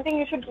weight loss or something,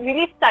 you should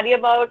really study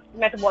about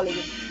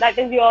metabolism. That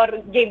is your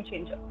game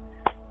changer.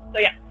 So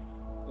yeah.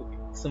 Okay.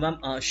 So ma'am,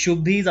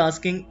 Shubhi is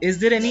asking, is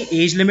there any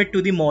age limit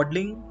to the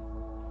modeling?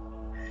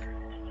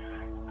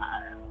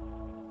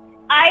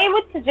 I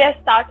would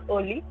suggest start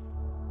early.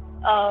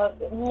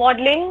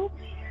 Modeling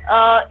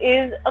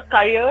is a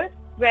career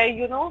where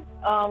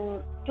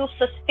to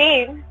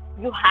sustain,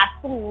 you have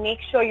to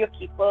make sure you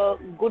keep a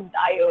good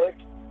diet,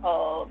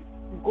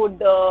 good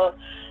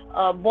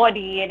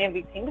body and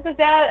everything, because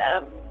there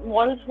are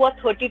models who are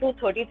 32,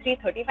 33,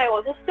 35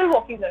 also still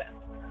walking around.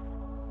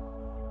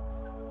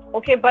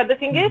 Okay, but the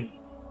thing is,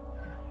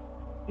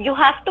 you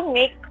have to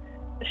make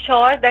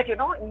sure that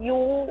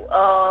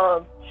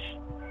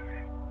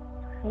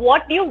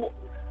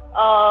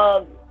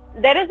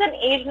there is an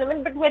age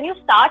limit, but when you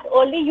start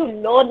early, you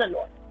learn a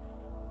lot.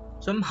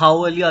 So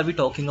how early are we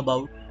talking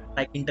about,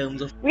 like in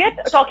terms of? We are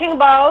talking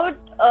about,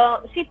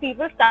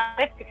 people start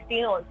at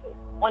 16 also.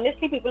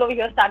 Honestly, people over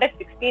here start at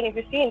 16. If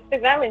you see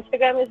Instagram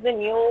is the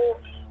new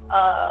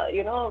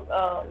you know,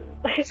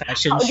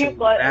 Fashion how do you show,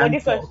 call, what do you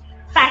ramp call, walk.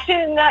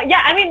 fashion?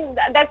 Yeah, I mean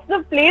that's the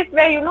place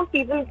where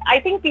people. I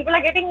think people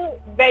are getting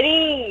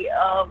very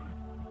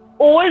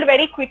old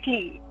very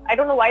quickly. I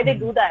don't know why they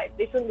do that.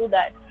 They shouldn't do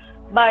that.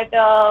 But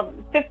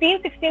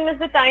 15, 16 is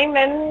the time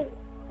when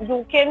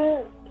you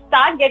can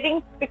start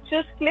getting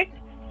pictures clicked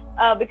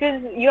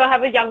because you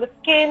have a younger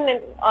skin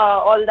and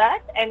all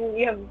that, and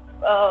you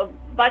have.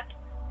 But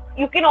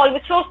you can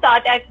also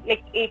start at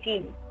like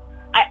 18,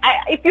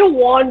 if you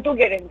want to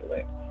get into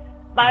it.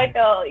 But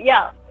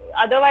yeah,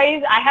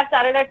 otherwise I have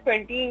started at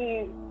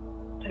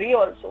 23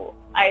 also.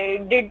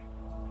 I did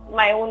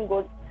my own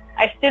good.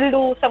 I still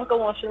do some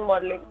commercial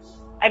modeling.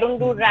 I don't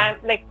do ramp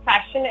like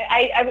fashion.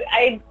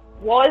 I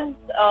was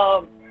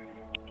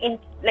in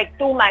like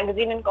 2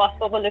 magazines in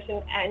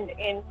Cosmopolitan and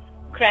in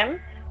Creme,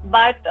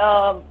 but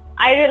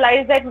I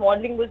realized that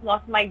modeling was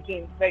not my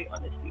game. Very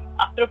honestly,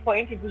 after a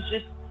point, it was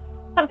just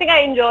something I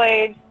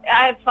enjoyed.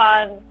 I had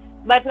fun,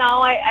 but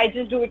now I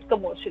just do it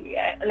commercially.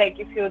 Like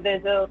if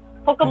there's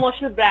for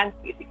commercial brands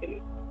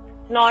basically,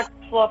 not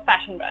for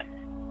fashion brands.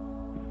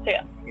 So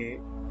yeah. Okay.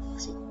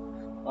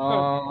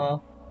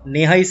 So,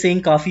 Neha is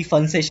saying काफी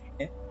fun session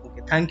है.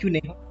 Okay, thank you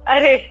Neha.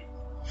 Arey,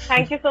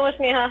 thank you so much,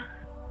 Neha.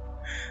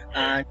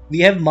 And we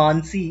have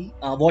Mansi.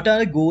 What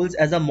are your goals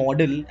as a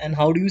model, and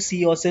how do you see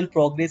yourself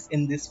progress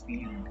in this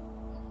field?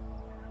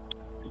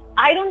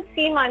 I don't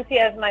see Mansi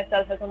as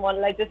myself as a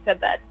model. I just said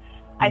that.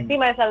 I see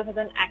myself as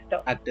an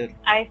actor. Actor.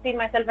 I see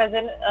myself as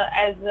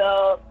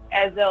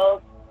as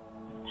a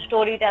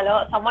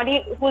storyteller,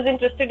 somebody who's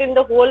interested in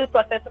the whole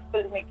process of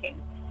filmmaking.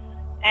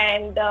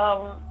 And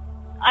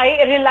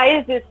I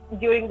realized this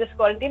during this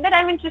quarantine that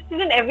I'm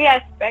interested in every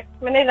aspect.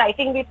 मैंने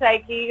writing भी try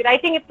की.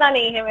 Writing इतना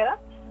नहीं है मेरा,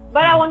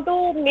 but I want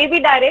to maybe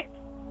direct,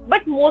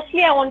 but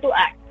mostly I want to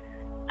act.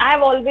 I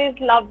have always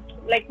loved,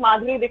 like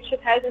Madhuri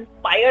Dixit has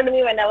inspired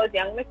me when I was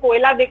young. मैं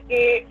कोयला देख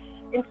के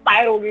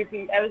inspire हो गई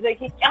थी. I was like,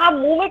 क्या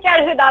मुंह में क्या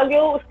ऐसे डाल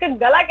दिया, उसका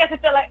गला कैसे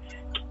चला?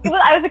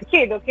 Because I was a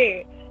kid,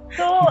 okay.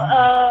 So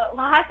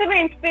वहाँ से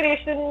मैं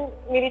inspiration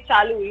मेरी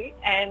चालू हुई,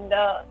 and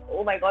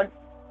oh my god,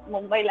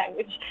 Mumbai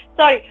language.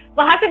 Sorry,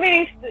 वहाँ से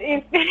मेरी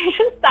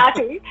inspiration start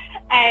हुई,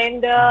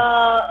 and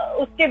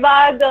उसके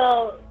बाद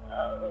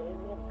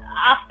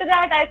after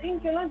that I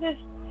think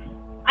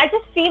I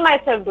just see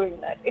myself doing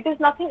that. It is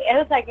nothing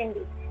else I can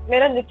do.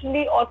 मेरा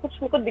literally और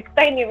कुछ मुझको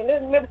दिखता ही नहीं है.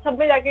 मैं सब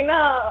में जाके ना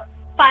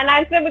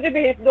फाइनेंस में मुझे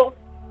भेज दो.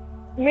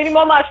 मेरी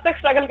मॉम आज तक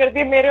स्ट्रगल करती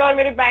है मेरे और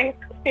मेरे बैंक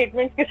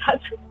स्टेटमेंट्स के साथ.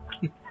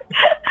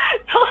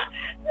 तो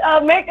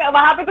मैं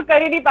वहाँ पे तो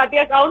कर ही नहीं पाती.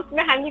 अकाउंट्स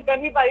में हैंडल कर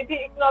नहीं पाती थी.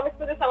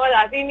 इकोनॉमिक्स मुझे समझ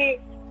आती ही नहीं.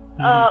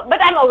 But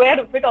I'm aware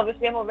of it.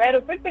 Obviously, I'm aware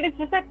of it. But it's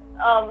just that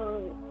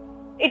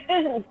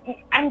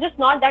I'm just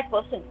not that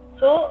person.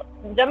 So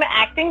जब मैं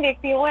acting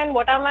देखती हूँ and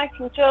what are my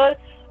future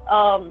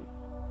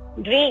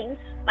dreams?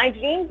 My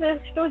dreams is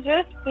to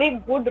just play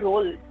good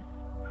roles.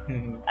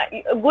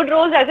 Good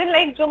roles as in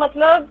like जो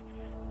मतलब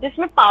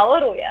जिसमें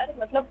power हो यार.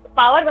 मतलब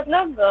power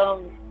मतलब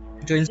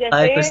जो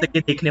इंस्पायर कर सके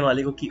देखने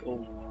वाले को कि ओ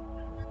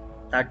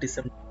that is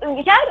something.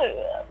 यार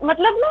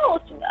मतलब ना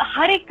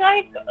हर एक का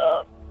एक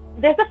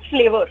there's a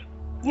flavor.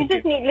 You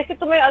just need, जैसे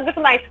अगर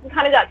तुम आइसक्रीम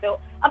खाने जाते हो,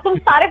 अब तुम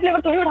सारे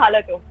फ्लेवर थोड़ी उठा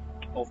लेते हो.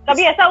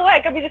 कभी ऐसा हुआ है?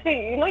 कभी जैसे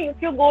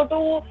if you go to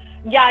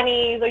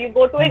Divyani or you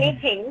go to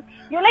anything,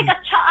 you're like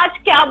अच्छा आज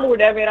क्या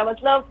मूड है मेरा.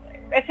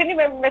 मतलब ऐसे नहीं,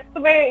 मैं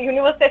तुम्हें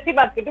यूनिवर्स से ऐसी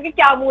बात करती हूँ कि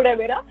क्या मूड है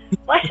मेरा.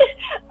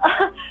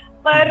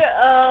 पर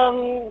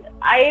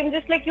I am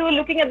just like, you're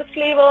looking at the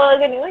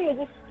flavors and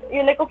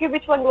you're like, okay,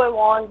 which one do I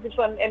want, which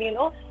one, and you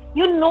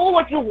know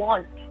what you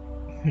want.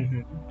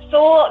 So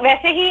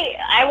वैसे ही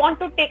I want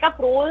to take up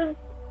roles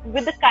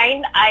with the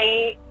kind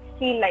I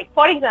feel like.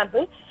 For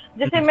example,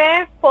 जैसे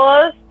मैं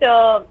first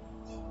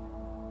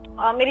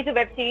मेरी जो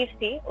web series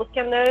थी उसके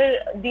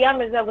अंदर दिया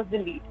Mirza was the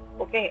lead,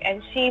 okay,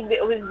 and she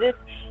was this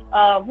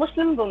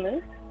Muslim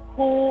woman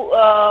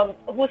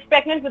who's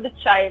pregnant with a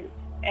child,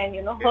 and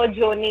her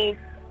journey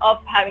of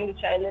having the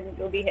child and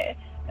जो भी है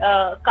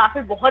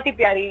काफी बहुत ही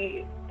प्यारी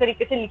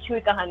तरीके से लिखी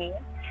हुई कहानी है.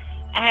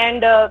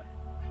 And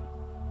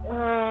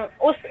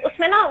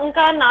उसमें ना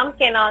उनका नाम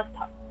केनाज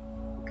था.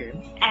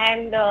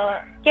 एंड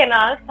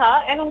केनाज था,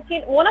 एंड उनकी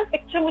वो ना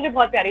पिक्चर मुझे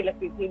बहुत प्यारी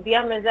लगती थी,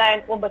 दिया मिर्जा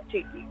एंड वो बच्चे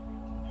की.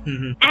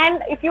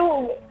 And if you,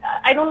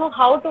 I don't know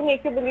how to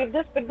make you believe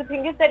this, but the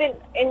thing is that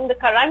in the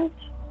current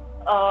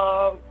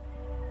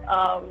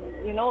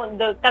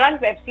the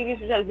current web series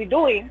which I'll be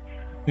doing,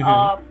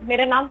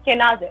 मेरा नाम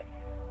केनाज है.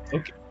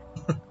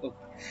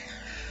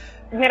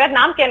 मेरा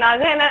नाम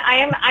केनाज है,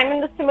 and I'm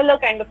in the similar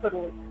kind of a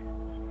role,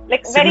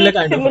 like very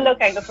similar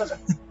kind of a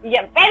role.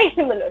 Yeah, very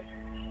similar.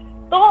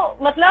 तो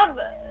मतलब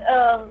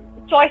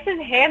choices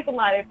हैं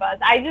तुम्हारे पास.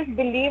 I just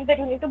believe that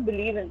you need to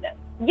believe in them.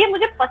 ये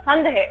मुझे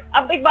पसंद है.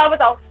 अब एक बार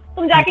बताओ,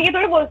 तुम जाके ये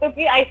थोड़ी बोलते हो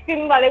कि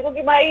आइसक्रीम वाले को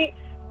कि भाई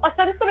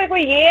पसंद तो मेरे को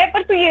ये है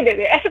पर तू ये दे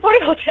दे. ऐसे थोड़ी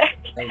होता है.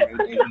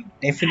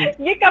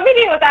 ये कभी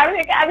नहीं होता.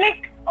 I'm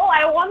like, oh,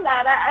 I want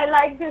that. I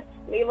like this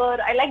flavor.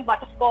 I like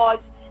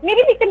butterscotch.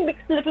 Maybe we can mix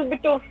a little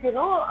bit of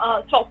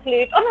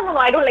chocolate. Oh no,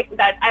 I don't like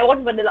that. I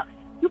want vanilla.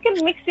 You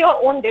can mix your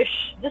own dish.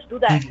 Just do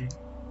that.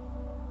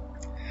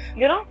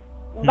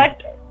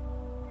 But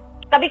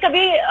कभी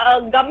कभी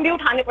गम भी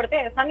उठाने पड़ते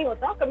हैं, ऐसा नहीं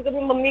होता. कभी कभी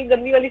मम्मी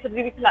गंदी वाली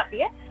सब्जी भी खिलाती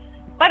है,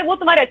 पर वो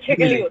तुम्हारे अच्छे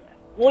के लिए होता है.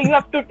 वो you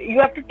have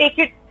to take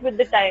it with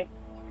the time.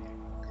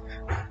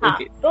 हाँ,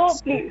 तो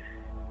please.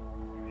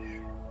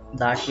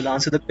 That will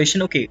answer the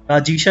question. Okay,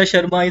 Rajisha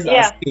Sharma is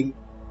asking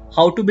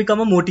how to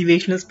become a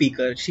motivational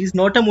speaker. She's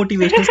not a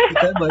motivational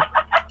speaker, but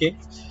okay.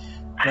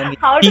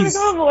 How to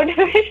become a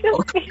motivational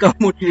speaker?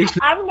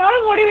 I'm not a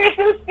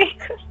motivational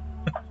speaker.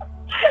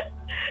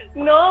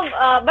 No,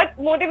 but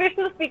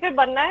motivational speaker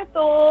बनना है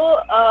तो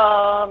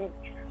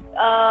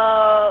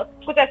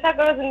कुछ ऐसा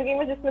करो जिंदगी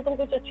में जिसमें तुम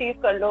कुछ अचीव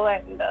कर लो,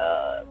 एंड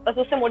बस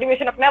उससे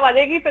मोटिवेशन अपने आप आ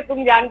जाएगी, फिर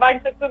तुम ज्ञान बांट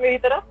सकते हो मेरी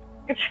तरफ.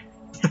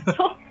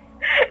 So,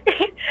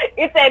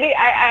 it's very,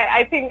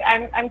 I think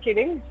I'm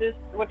kidding. Just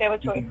whatever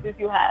choices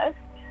you have,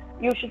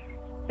 you should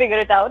figure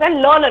it out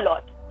and learn a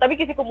lot. तभी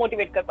किसी को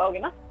motivate कर पाओगे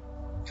ना.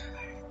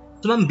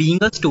 So ma'am, being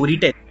a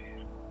storyteller,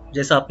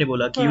 जैसा आपने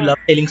बोला कि you love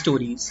telling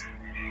stories.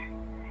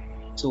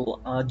 So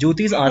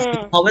Jyoti is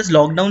asking, how has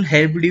lockdown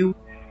helped you?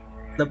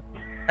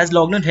 Has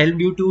lockdown helped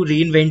you to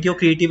reinvent your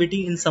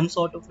creativity in some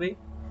sort of way?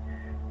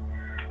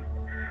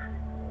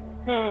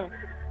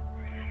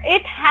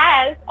 It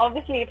has,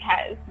 obviously it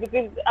has,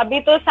 because अभी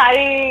तो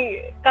सारी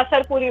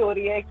कसर पूरी हो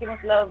रही है कि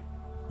मतलब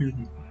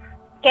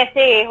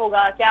कैसे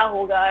होगा, क्या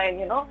होगा, and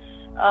you know,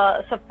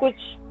 सब कुछ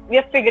we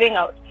are figuring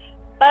out.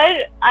 But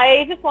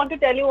I just want to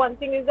tell you one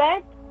thing is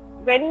that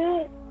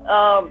when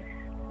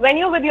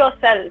you're with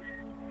yourself,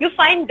 you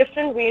find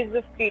different ways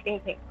of creating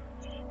things.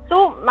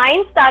 So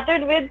mine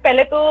started with,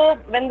 पहले तो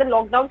when the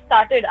lockdown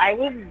started, I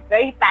was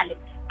very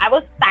panicked. I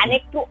was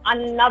panicked to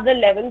another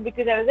level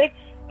because I was like,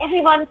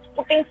 everyone's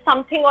putting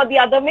something or the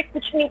other. मैं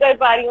कुछ नहीं कर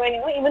पा रही हूँ, you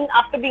know, even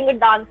after being a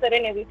dancer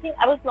and everything,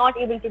 I was not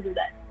able to do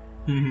that.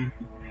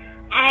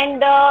 And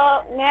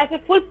मैं ऐसे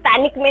full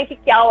panic में कि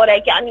क्या हो रहा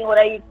है, क्या नहीं हो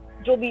रहा है,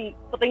 जो भी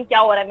पता नहीं क्या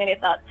हो रहा है मेरे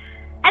साथ.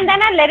 And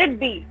then I let it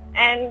be.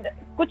 And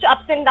कुछ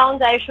ups and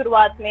downs आए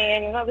शुरुआत में,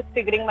 and you know, I was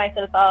figuring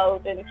myself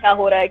out and क्या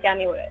हो रहा है, क्या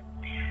नहीं हो रहा है.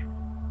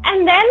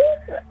 And then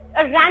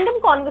a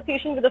random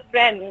conversation with a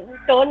friend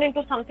turned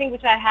into something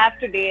which I have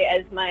today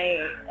as my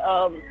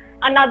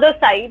another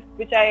side,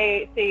 which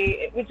I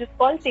say, which is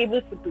called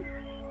Table for Two.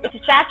 It's a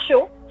chat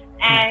show,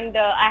 and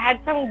I had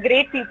some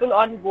great people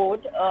on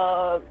board,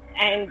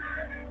 and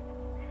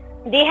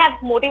they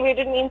have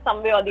motivated me in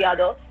some way or the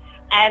other.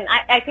 And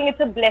I think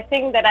it's a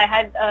blessing that I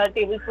had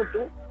Table for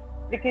Two,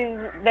 because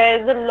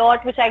there's a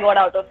lot which I got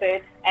out of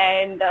it,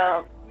 and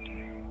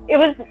it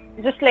was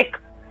just like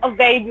a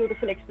very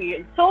beautiful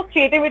experience. So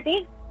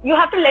creativity, you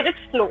have to let it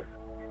flow.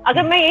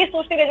 अगर मैं ये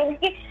सोचते रह जाऊंगी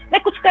कि मैं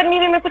कुछ कर नहीं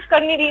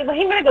रही,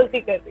 वही मैं गलती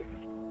कर रही.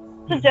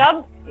 So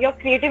जब your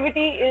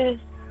creativity is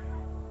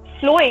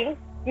flowing,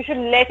 you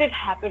should let it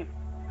happen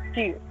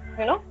to you.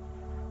 You know?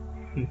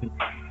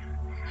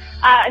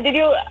 Did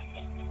you?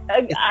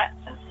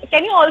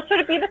 Can you also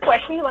repeat the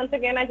question once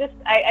again? I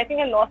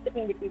think I lost it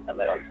in between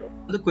somewhere also.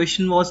 The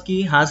question was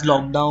कि has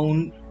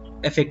lockdown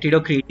affected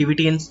your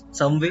creativity in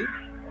some way?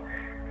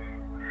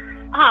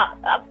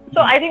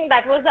 So I think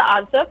that was the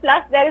answer.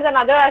 Plus there is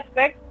another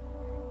aspect.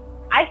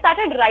 I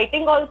started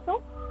writing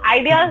also.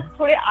 Ideas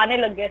थोड़े आने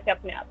लग गए थे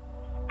अपने आप.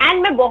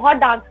 And मैं बहुत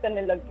डांस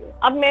करने लग गई हूँ.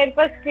 अब मेरे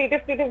पास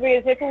creative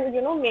ways है to,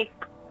 you know, make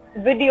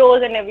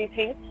videos and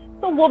everything.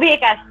 तो वो भी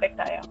एक aspect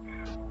आया.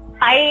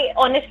 I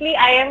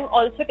am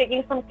also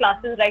taking some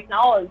classes right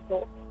now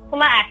also for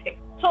my acting.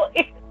 So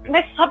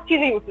मैं सब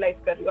चीजें utilize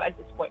कर रही हूँ at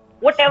this point.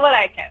 Whatever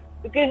I can.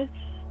 Because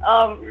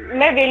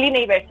मैं वेली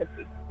नहीं बैठ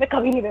सकती. मैं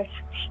कभी नहीं बैठ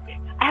सकती.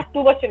 I have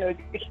too much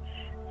energy.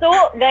 So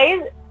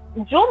guys,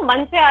 जो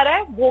मन से आ रहा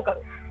है वो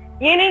करो.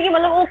 ये नहीं कि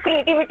मतलब वो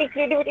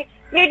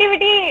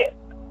creativity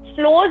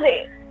flows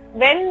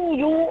when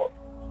you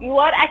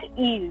are at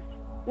ease,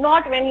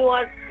 not when you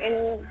are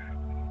in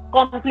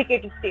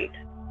complicated state.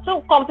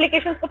 So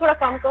complications को थोड़ा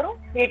कम करो,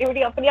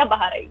 creativity अपने आप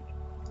बाहर आएगी.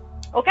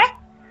 Okay?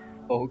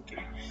 Okay.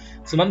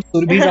 So ma'am,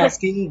 Surbhi is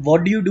asking,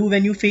 what do you do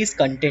when you face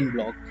content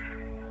block?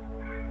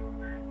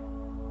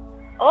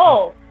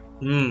 Oh.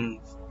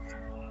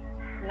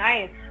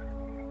 Nice.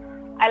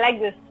 I like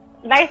this.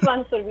 Nice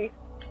one, Surbhi.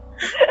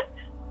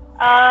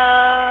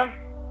 I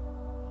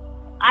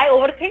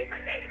overthink.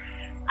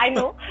 I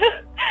know.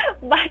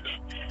 But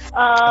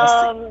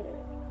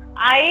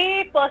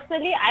I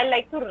personally, I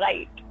like to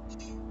write.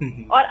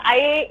 Or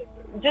I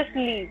just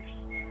leave.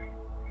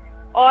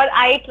 Or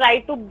I try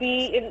to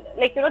be in,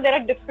 like, you know, there are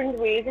different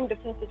ways in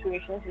different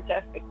situations which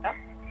I've picked up.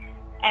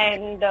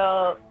 And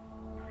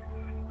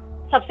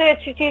सबसे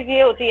अच्छी चीज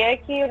ये होती है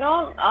कि, you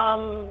know,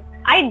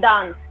 I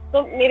dance.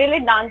 तो मेरे लिए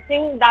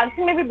डांसिंग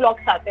में भी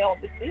ब्लॉक्स आते हैं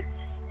obviously.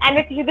 And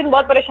मैं किसी दिन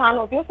बहुत परेशान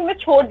होती हूँ, फिर मैं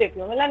छोड़ देती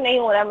हूँ. मतलब नहीं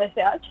हो रहा है मेरे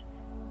से आज,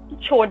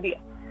 छोड़ दिया.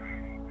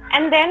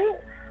 And then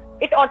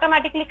it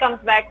automatically comes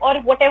back.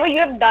 और whatever you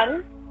have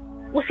done,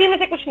 उसी में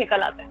से कुछ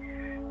निकल आता है.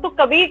 तो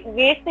कभी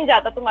वेस्ट नहीं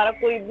जाता तुम्हारा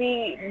कोई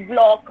भी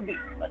ब्लॉक भी.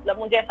 मतलब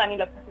मुझे ऐसा नहीं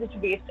लगता कुछ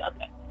वेस्ट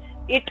जाता है.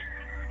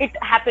 It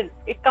happens.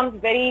 It comes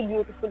very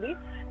beautifully.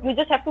 You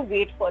just have to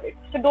wait for it.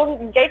 So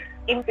don't get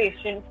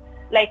impatient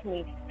like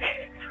me.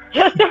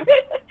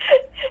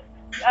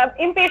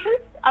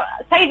 impatience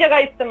सही जगह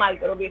इस्तेमाल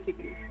करो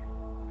basically.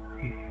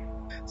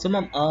 So,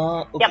 ma'am,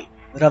 okay.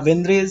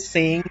 Ravindra is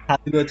saying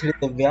happy birthday,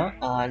 Divya,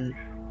 and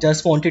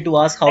just wanted to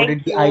ask how Thank did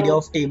the you. idea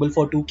of table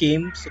for two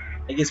came? So,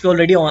 I guess we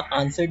already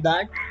answered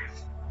that.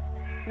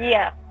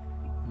 Yeah.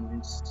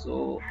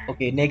 So,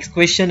 okay, next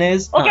question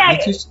is. Okay.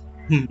 Next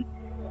question.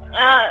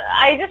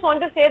 I just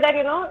want to say that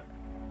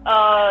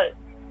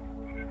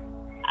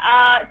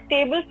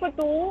table for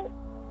two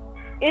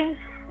is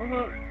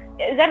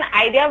an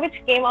idea which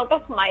came out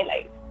of my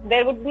life.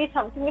 There would be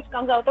something which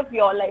comes out of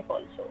your life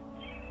also.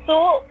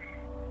 So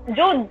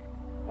जो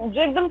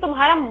एकदम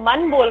तुम्हारा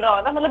मन बोल रहा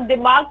होता है, मतलब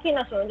दिमाग की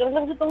ना सुनो, जो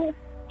मतलब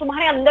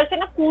तुम्हारे अंदर से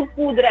ना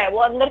कूद रहा है, वो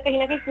अंदर कहीं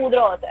ना कहीं कूद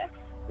रहा होता है,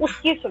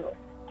 उसकी सुनो.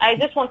 I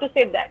just want to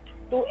say that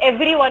to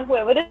everyone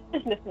whoever is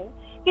listening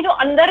कि जो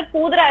अंदर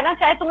कूद रहा है ना,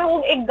 चाहे तुम्हें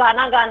वो एक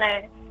गाना गाना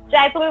है,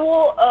 चाहे तुम्हें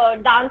वो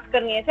डांस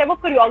करनी है, चाहे वो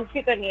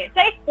कोरियोग्राफी करनी है,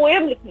 चाहे एक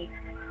पोएम लिखनी है,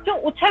 जो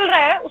उछल रहा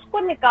है उसको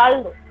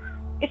निकाल दो.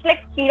 It's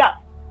like कीड़ा.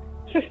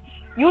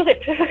 Use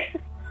it.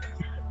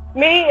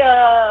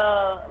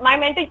 My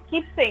mentor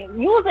keeps saying,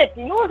 use it,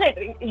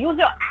 use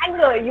your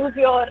anger, use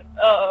your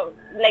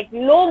like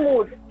low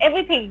mood,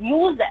 everything,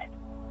 use that.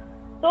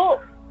 So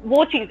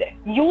वो चीज है,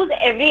 use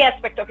every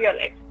aspect of your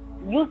life,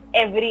 use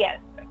every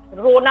aspect.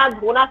 रोना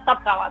धोना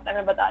सब काम आता है,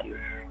 मैं बता रही हूँ.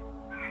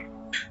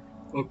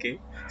 Okay,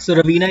 so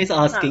Ravina is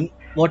asking,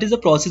 what is the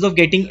process of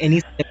getting any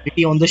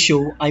celebrity on the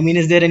show? I mean,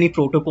 is there any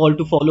protocol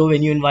to follow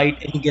when you invite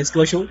any guest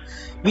to a show?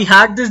 We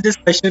had this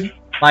discussion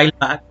a while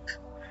back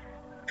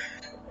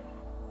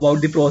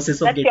about the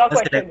process of That's getting your a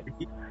question.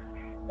 celebrity.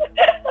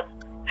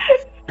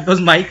 It was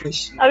my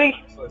question.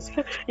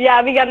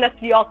 Yeah,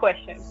 that's your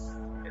question.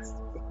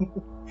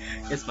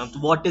 Yes, ma'am. So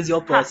what is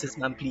your process,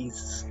 ma'am,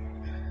 please?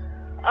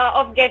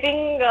 Of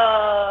getting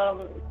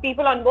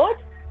people on board?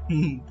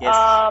 Yes.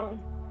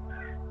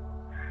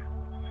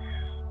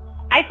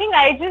 I think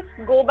I just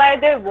go by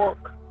their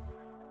work.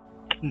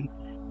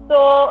 So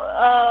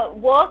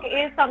work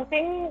is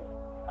something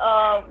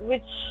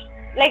which,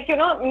 like,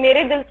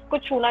 मेरे दिल को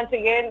छूना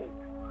चाहिए.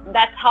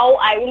 That's how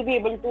I will be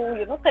able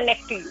to,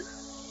 connect to you.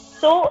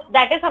 So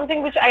that is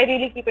something which I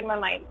really keep in my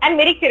mind. And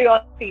मेरी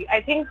curiosity.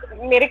 I think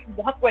मेरे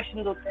बहुत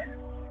questions होते हैं.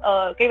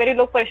 कई बार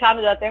लोग परेशान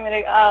हो जाते हैं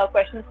मेरे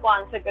questions को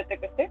answer करते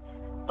करते.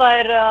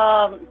 पर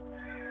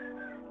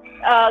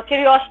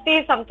curiosity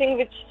is something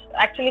which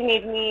actually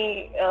made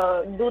me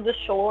do the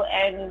show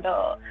and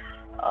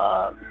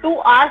to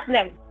ask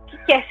them कि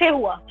कैसे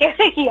हुआ,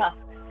 कैसे किया,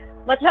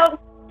 मतलब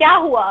क्या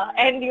हुआ,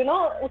 and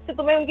उससे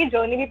तुम्हें उनकी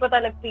जर्नी भी पता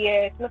लगती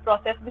है, इसमें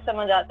प्रोसेस भी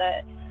समझ आता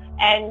है,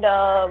 and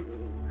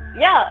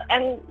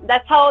and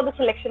that's how the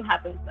selection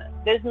happens.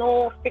 There's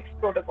no fixed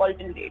protocol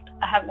till date.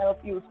 I have never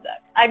used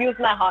that. I've used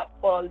my heart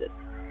for all this.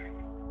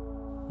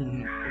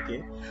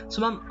 Okay.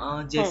 So ma'am,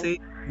 जैसे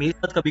मेरे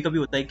साथ कभी कभी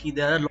होता है कि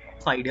there are a lot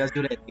of ideas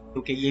जो रहती है,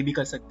 okay, ये भी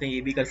कर सकते हैं,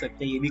 ये भी कर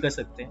सकते हैं, ये भी कर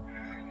सकते हैं,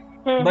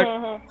 but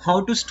how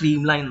to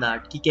streamline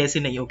that कि कैसे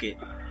नहीं, okay,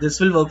 this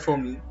will work for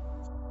me.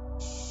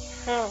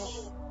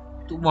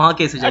 तो वहाँ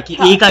कैसे जाए कि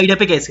एक आइडिया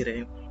पे कैसे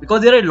रहे,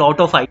 because there are a lot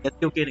of ideas,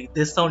 okay,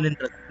 this sound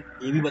interesting,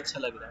 ये भी अच्छा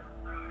लग रहा है.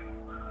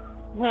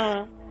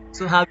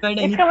 So have you had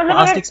any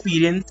past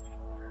experience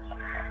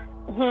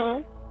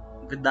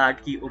with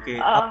that कि okay,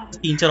 आप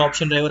 3-4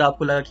 ऑप्शन रहे और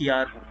आपको लगा कि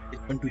यार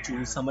which one to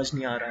choose, समझ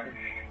नहीं आ रहा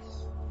है?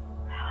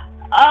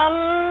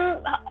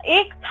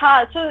 एक था,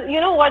 so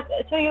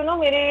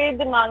मेरे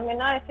दिमाग में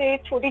ना ऐसे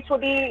छोटी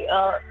छोटी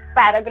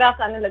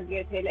paragraphs आने लग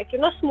गए थे, like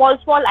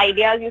small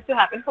ideas used to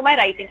happen for my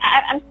writing.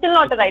 I'm still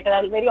not a writer,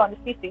 I'll very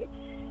honestly say.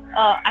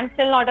 I'm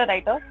still not a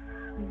writer,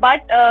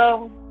 but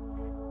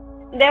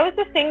there was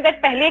this thing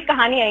that पहले एक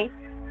कहानी आई,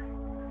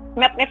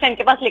 मैं अपने फ्रेंड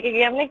के पास लेके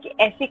गई, हमने कि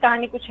ऐसी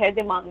कहानी कुछ है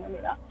दिमाग में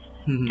मेरा,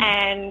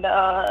 एंड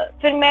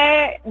फिर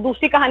मैं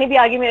दूसरी कहानी भी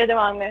आ गई मेरे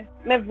दिमाग में,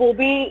 मैं वो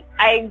भी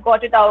आई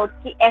गॉट इट आउट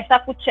कि ऐसा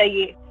कुछ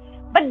चाहिए,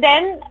 but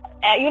then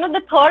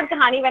the third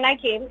kahani when I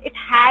came, it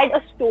had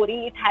a story,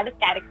 it had a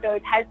character,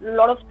 it had a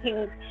lot of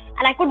things,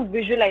 and I could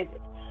visualize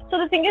it. So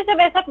the thing is, जब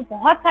ऐसा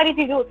बहुत सारी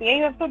चीजें होती हैं,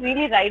 you have to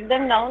really write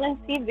them down and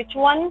see which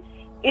one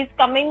is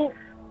coming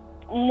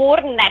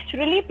more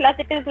naturally, plus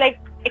it is like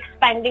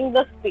expanding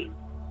the space.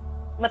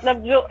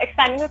 मतलब जो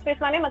expanding the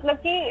space माने मतलब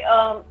कि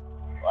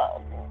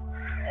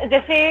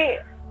जैसे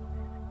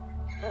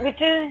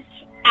which is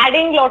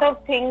adding lot of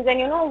things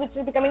and which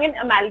is becoming an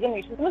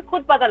amalgamation. तुम्हें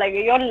खुद पता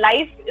लगे, your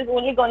life is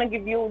only gonna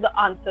give you the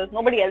answers,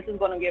 nobody else is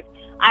gonna give.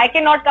 I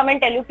cannot come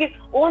and tell you कि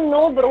oh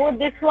no bro,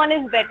 this one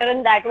is better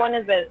and that one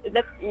is better.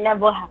 That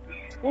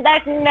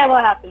never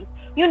happens.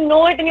 You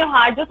know it in your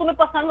heart. जो तुम्हें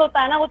पसंद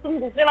होता है ना, वो तुम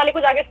दूसरे वाले को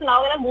जाके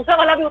सुनाओगे ना, दूसरा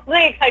वाला भी उतना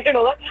ही excited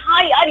होगा कि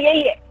हाँ यार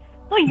यही है.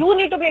 So you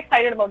need to be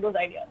excited about those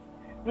ideas.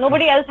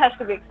 Nobody else has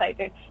to be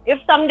excited. If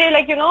someday,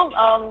 like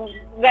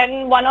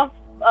when one of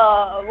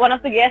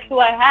the guests who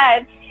I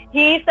had,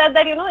 he said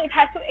that it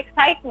has to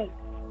excite me,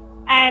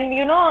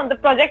 and the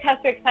project has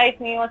to excite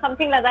me, or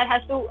something like that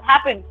has to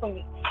happen for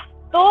me.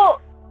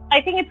 So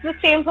I think it's the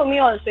same for me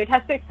also. It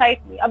has to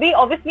excite me. Abhi,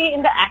 obviously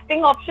in the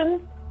acting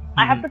options,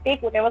 I have to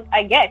take whatever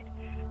I get,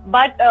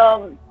 but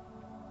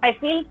I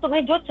feel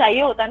तुम्हें जो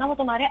चाहिए होता है ना, वो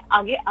तुम्हारे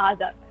आगे आ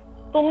जाता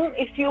है. तुम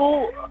if you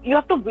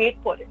have to wait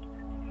for it.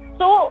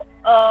 So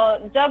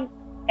जब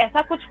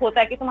ऐसा कुछ होता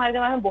है कि तुम्हारे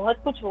दिमाग में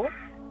बहुत कुछ हो,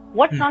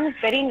 what comes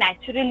very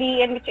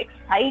naturally and which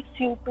excites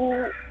you to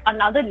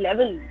another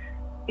level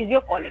is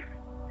your calling.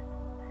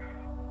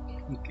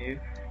 Okay.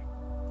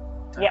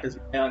 Yeah.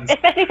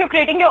 Especially if you're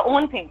creating your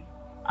own thing.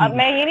 अब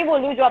मैं ये नहीं बोल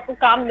रही हूँ जो आपको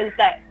काम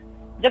मिलता है,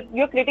 जब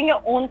you're creating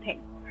your own thing,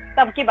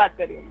 तब की बात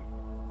कर रही हूँ.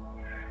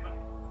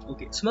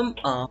 Okay, so ma'am,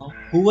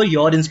 who were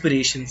your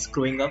inspirations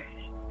growing up?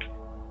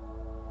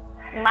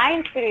 My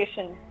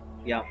inspiration.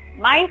 Yeah.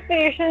 My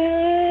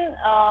inspiration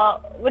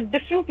with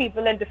different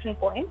people at different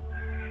points.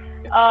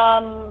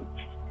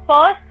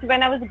 First,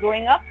 when I was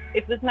growing up,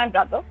 it was my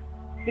brother,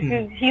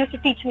 because he used to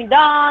teach me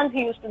dance.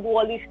 He used to do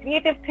all these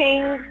creative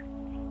things,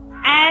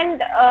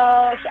 and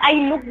I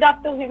looked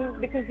up to him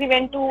because he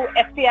went to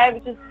FTI,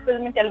 which is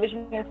Film and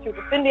Television Institute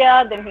of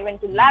India. Then he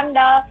went to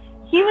Lambda.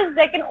 He was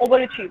like an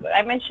overachiever.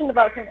 I mentioned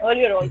about him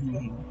earlier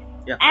also.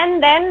 Yeah.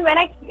 And then when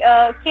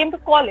I came to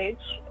college,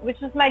 which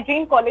was my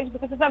dream college,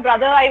 because of my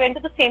brother, I went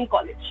to the same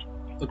college.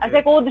 Okay. I was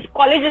like, oh, this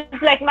college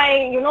is like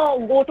my,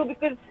 go-to,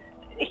 because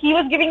he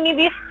was giving me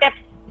these steps.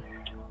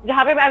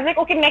 I was like,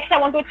 okay, next I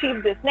want to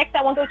achieve this. Next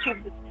I want to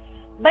achieve this.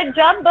 But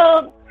जब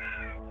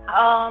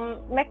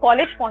मैं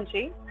college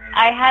पहुंची,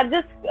 I had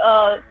this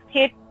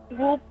theatre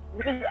group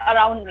which was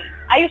around me.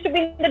 I used to be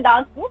in the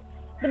dance group,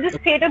 but this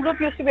theatre group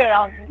used to be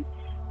around me.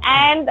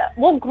 And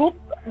वो group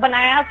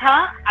बनाया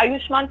था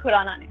आयुष्मान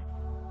खुराना ने.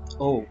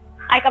 Oh.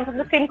 I come from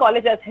the same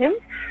college as him.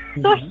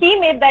 So he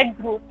made that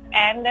group,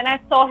 and then I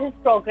saw his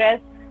progress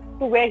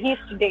to where he is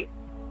today.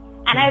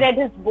 And I read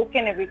his book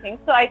and everything.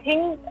 So I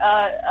think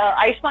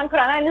Ayushmann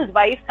Khurrana and his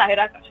wife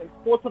Sahira Kashyap,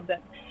 both of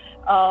them,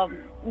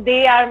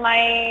 they are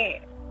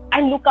I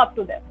look up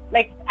to them.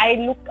 Like, I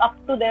look up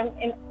to them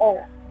in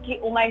awe.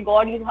 Oh my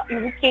God,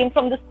 you came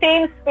from the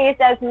same space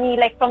as me,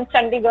 like from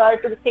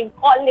Chandigarh to the same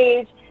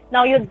college.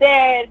 Now you're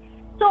there.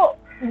 So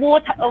वो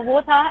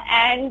था,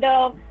 and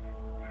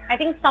I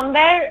think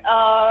somewhere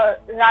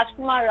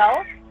Rajkumar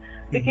Rao,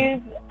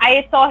 because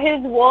I saw his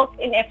work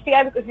in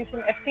FTI, because he's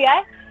from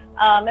FTI.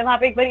 I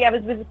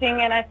was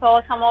visiting, and I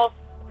saw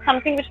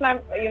something which my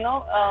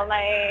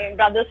my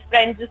brother's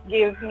friend just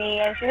gave me,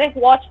 and she's like,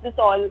 watch this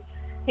all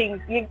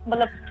things,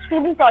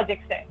 student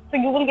projects hai, so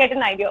you will get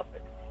an idea of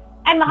it.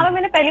 And वहाँ पे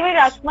मैंने पहली बार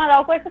राजकुमार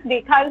राव को ऐसा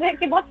देखा है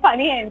कि बहुत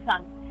funny है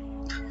इंसान,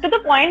 to the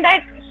point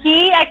that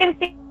I can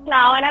see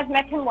now, and I've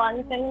met him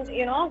once, and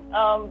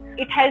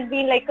it has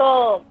been like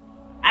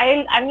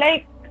I'm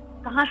like,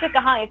 कहाँ से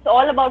कहाँ, it's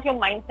all about your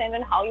mindset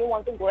and how you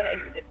want to go ahead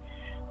with it.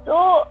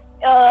 So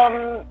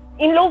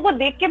इन लोगों को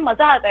देख के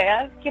मजा आता है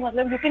यार, कि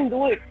मतलब you can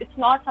do it. It's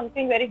not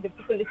something very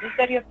difficult. It's just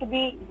that you have to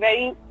be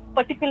very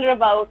particular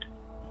about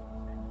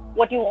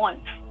what you want.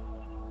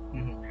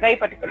 Very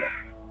particular.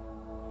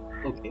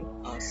 Okay.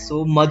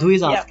 So Madhu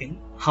is asking,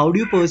 how do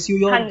you pursue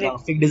your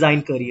graphic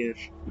design career?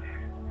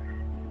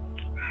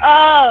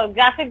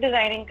 Graphic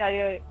designing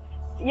career.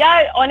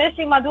 Yeah,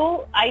 honestly,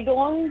 Madhu, I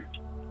don't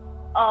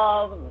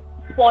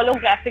follow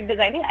graphic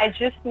designing. I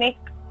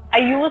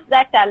use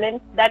that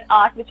talent, that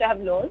art which I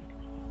have learned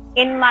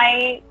in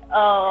my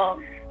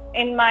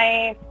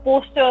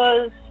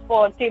posters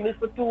for Table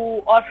for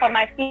Two, or for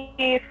my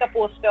PA's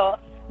poster.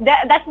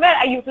 That's where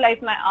I utilize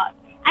my art.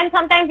 And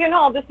sometimes,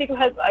 obviously to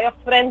help your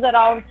friends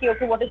around,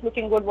 okay, what is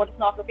looking good, what is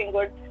not looking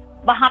good,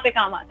 वहाँ पे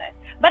काम आता है.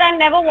 But I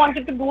never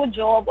wanted to do a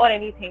job or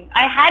anything.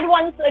 I had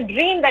once a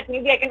dream that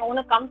maybe I can own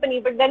a company,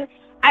 but then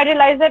I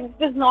realized that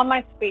this is not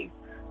my space.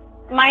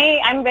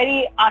 I'm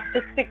very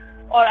artistic,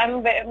 or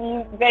I'm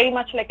very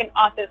much like an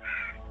artist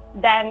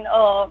than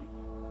a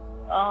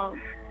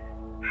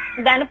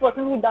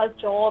person who does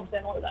jobs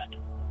and all that.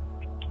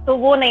 So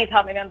वो नहीं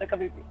था मेरे अंदर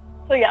कभी भी.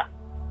 So yeah,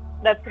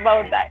 that's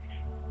about that.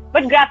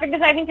 But graphic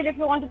designing, if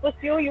you want to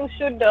pursue, you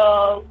should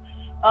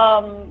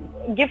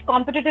give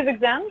competitive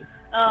exams.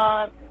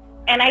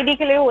 NID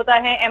के लिए होता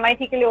है,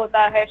 MIT के लिए होता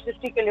है,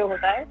 SHISTI के लिए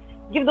होता है.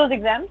 Give those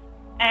exams,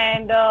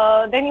 and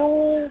then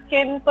you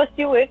can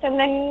pursue it, and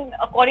then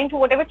according to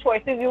whatever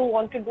choices you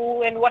want to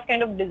do and what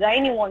kind of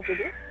design you want to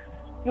do,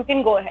 you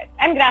can go ahead.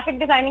 And graphic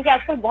designing के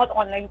आजकल बहुत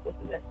online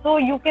courses है, so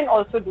you can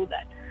also do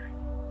that.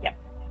 Yeah.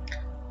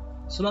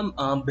 So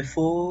ma'am,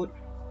 before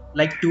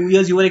like 2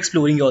 years, you were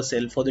exploring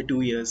yourself for the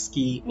 2 years.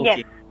 Ki, okay,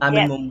 yes. I'm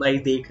in Mumbai,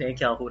 dekh rahe hain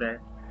kya ho raha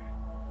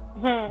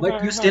hai.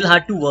 But you still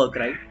had to work,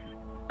 right?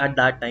 At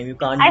that time, you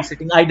can't be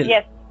sitting idle.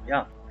 Yes.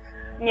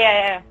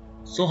 Yeah.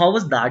 So how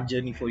was that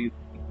journey for you?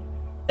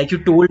 Like you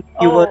told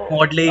you were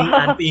modeling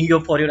and paying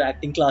for your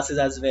acting classes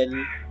as well.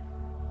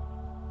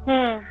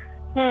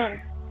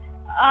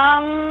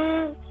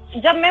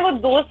 जब मैं वो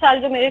 2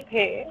 साल जो मेरे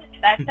थे,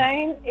 that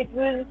time it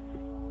was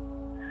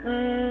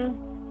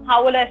how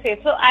will I say?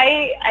 So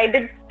I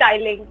did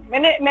styling.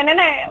 मैंने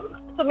ना,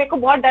 तो मेरे को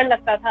बहुत डर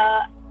लगता था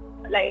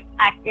like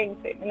acting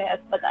से, मैंने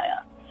ऐसा बताया.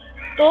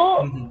 तो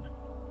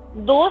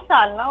 2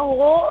 साल ना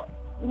वो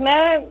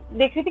मैं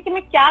देख रही थी कि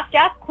मैं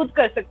क्या खुद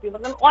कर सकती हूँ,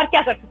 मतलब और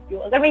क्या कर सकती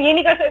हूँ. अगर मैं ये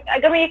नहीं कर सकती,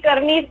 अगर मैं ये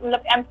करनी,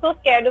 मतलब I am so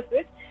scared of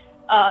it,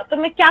 तो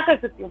मैं क्या कर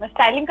सकती हूँ. मैं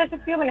स्टाइलिंग कर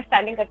सकती हूँ. मैंने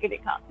स्टाइलिंग करके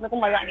देखा, मेरे को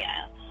मजा नहीं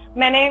आया.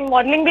 मैंने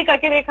मॉडलिंग भी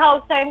करके देखा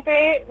उस टाइम पे,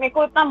 मेरे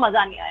को इतना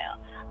मजा नहीं आया.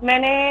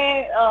 मैंने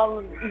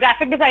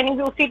ग्राफिक डिजाइनिंग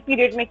भी उसी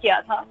पीरियड में किया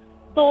था.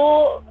 तो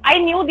I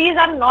knew these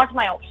are not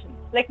my option.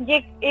 Like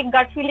ये एक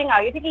गट फीलिंग आ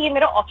गई थी कि ये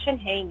मेरा ऑप्शन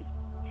है ही नहीं.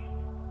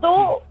 तो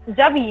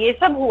जब ये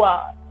सब हुआ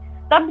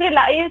तब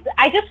realise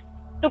I just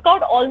took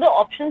out all the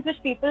options which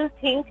people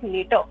think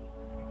letter.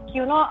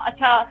 You know,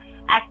 अच्छा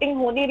एक्टिंग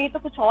हो नहीं रही तो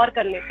कुछ और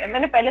कर लेते हैं.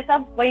 मैंने पहले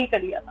सब वही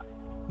कर लिया था,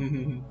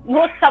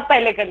 वो सब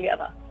पहले कर लिया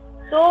था.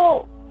 तो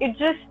it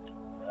just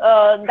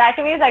that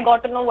ways I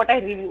got to know what I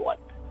really want,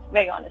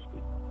 very honestly.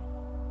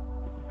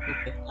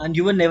 Okay. And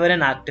you were never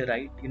an actor,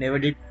 right? You never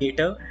did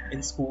theater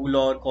in school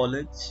or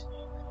college?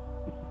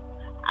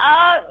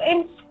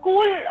 In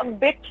school a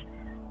bit,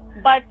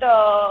 but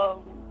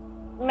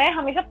मैं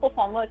हमेशा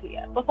performer थी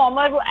यार.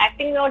 Performer वो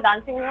acting में और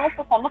dancing में, वो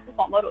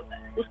performer होता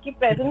है. उसकी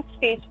प्रेजेंस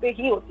स्टेज पे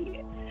ही होती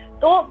है.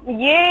 तो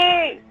ये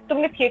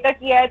तुमने थिएटर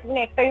किया है,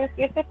 तुमने एक्सरसाइज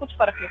किया, इससे कुछ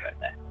फर्क नहीं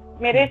पड़ता है.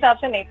 मेरे हिसाब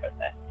से नहीं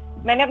पड़ता है.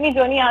 मैंने अपनी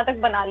जर्नी यहाँ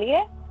तक बना ली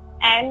है.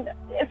 And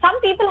some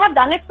people have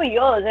done it for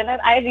years, and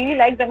I really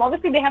like them.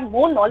 Obviously, they have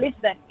more knowledge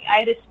than me. I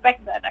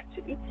respect that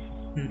actually.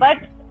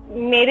 But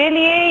मेरे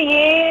लिए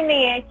ये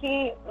नहीं है कि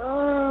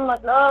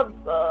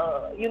मतलब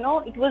you know,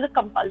 it was a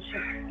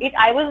compulsion.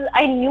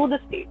 I knew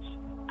the stage.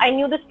 I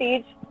knew the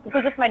stage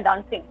because of my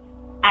dancing.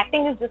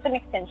 Acting is just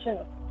an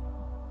extension of it.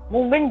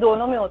 Movement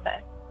दोनों में होता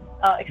है,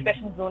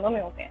 expressions दोनों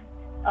में होते हैं.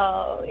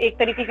 एक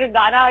तरीके के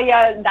गाना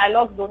या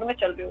dialogues दोनों में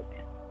चल रहे होते हैं.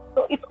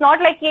 So it's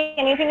not like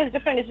anything is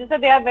different. It's just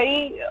that they are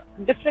very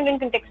different in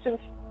contextual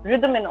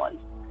rhythm and all.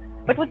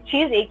 But वो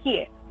चीज एक ही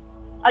है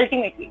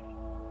ultimately.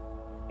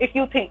 If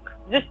you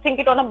just think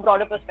it on a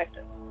broader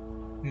perspective.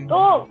 तो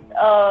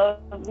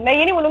मैं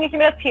ये नहीं बोलूँगी कि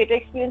मेरा theatre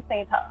experience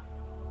नहीं था.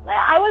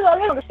 I was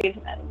always on the stage,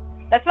 man.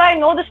 That's why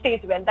I know the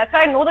stage well. That's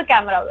why I know the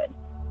camera well.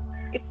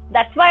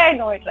 That's why I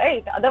know it,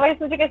 right?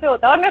 Otherwise मुझे कैसे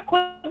होता? और मैं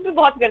खुद भी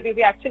बहुत करती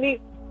थी actually.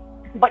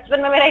 बचपन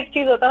में मेरा एक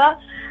चीज होता था.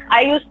 I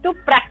used to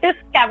practice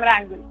camera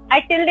angles. I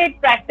till date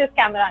practice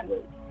camera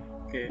angles.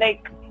 Okay.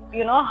 Like,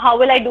 you know, how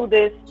will I do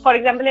this? For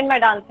example, in my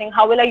dancing,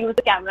 how will I use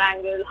the camera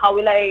angle? How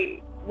will I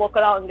work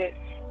around it?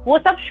 वो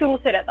सब शुरू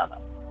से रहता था.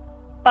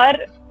 पर,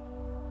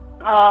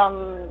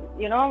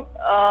 you know,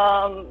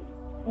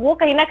 वो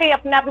कहीं ना कहीं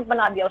अपने आप ही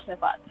बना दिया उसने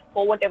पास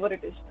for whatever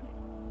it is.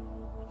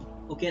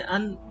 Okay,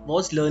 and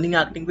was learning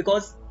acting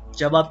because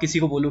जब आप किसी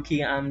को बोलो कि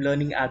I'm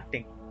learning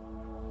acting,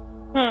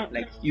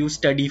 like you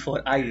study for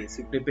IAS,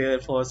 you prepare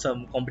for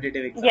some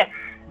competitive exam. Yes.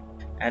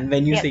 And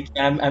when you say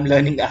I'm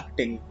learning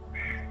acting,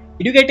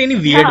 did you get any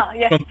weird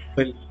from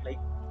people? Like,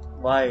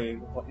 why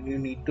do you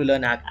need to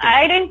learn acting?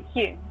 I didn't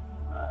care.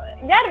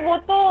 यार वो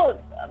तो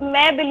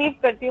मैं believe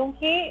करती हूँ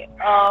कि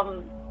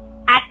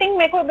acting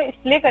मेरे को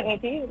इसलिए करनी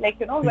थी. Like,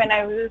 you know, when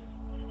I was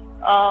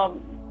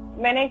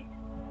मैंने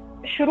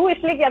शुरू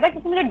इसलिए किया था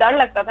क्योंकि मुझे डर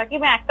लगता था कि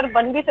मैं एक्टर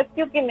बन भी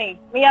सकती हूँ कि नहीं.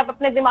 मैं आप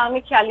अपने दिमाग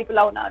में ख्याली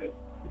पुलाव बना रही हूँ.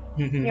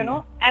 You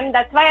know, and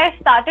that's why I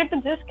started to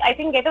just, I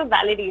think, get a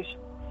validation.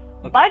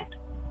 Okay. But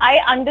I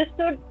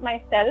understood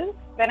myself.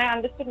 When I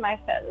understood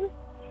myself,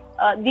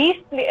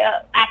 these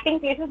acting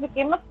places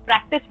became a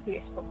practice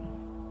place for me.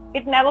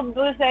 It never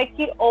was like,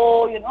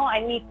 oh, you know, I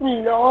need to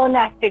learn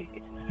acting.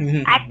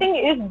 Acting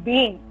is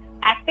being.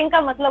 Acting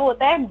का मतलब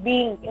होता है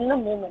being in the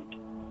moment.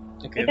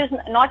 Okay. It is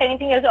not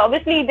anything else.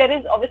 Obviously, there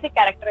is obviously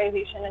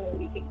characterization and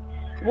everything.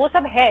 वो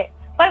सब है.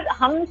 पर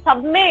हम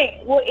सब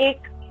में वो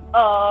एक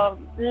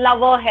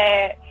लवर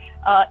है,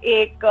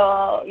 एक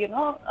यू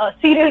नो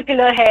सीरियल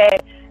किलर है,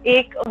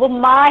 एक वो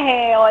माँ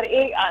है, और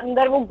एक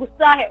अंदर वो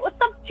गुस्सा है. वो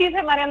सब चीजें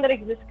हमारे अंदर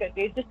एग्जिस्ट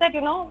करती है. Just that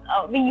you no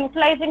we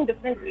utilise in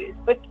different ways.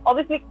 But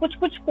obviously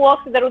कुछ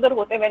क्वर्क्स इधर उधर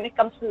होते हैं when it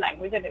comes to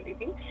language and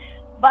everything.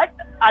 But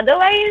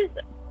otherwise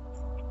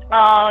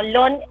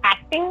learn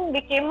acting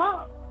became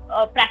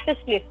a practice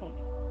place for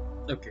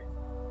me. Okay.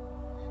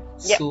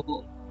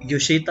 So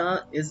Yoshita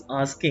is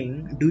asking,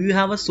 do you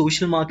have a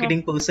social marketing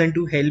person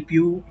to help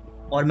you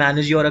or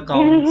manage your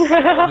accounts?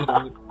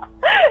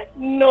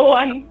 No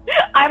one.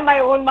 I'm my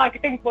own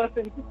marketing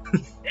person.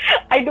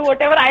 I do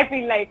whatever I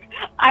feel like.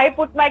 I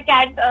put my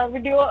cat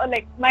video,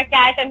 like my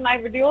cat and my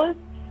videos.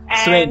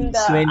 And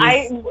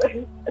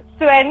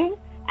Sven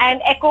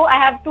and Echo. I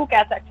have two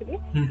cats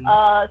actually.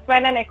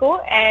 Sven and Echo,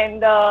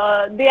 and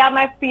they are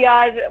my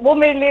PR. वो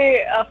मेरे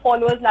लिए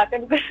followers लाते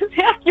हैं because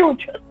they are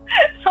cute.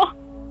 So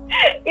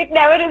it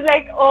never is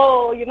like,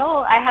 oh, you know,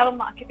 I have a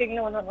marketing.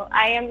 No.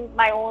 I am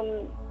my own.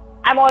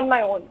 I'm on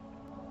my own.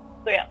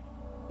 So yeah.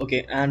 Okay,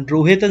 and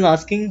Rohit is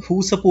asking,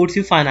 who supports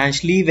you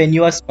financially when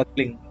you are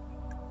struggling?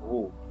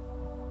 Oh.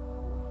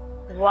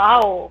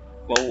 Wow,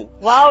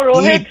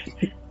 Rohit.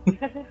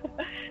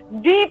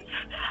 Deep.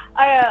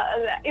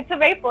 It's a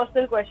very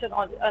personal question,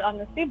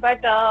 honestly.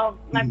 But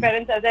my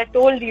parents, as I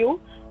told you,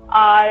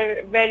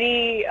 are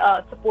very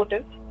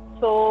supportive.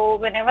 So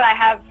whenever I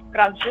have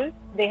crunches,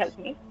 they help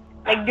me.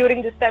 Like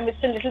during this time,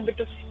 it's a little bit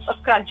of a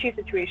crunchy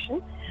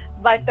situation,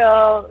 but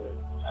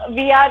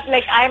we are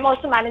like, I am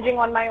also managing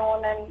on my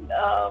own, and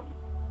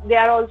they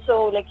are also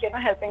like, you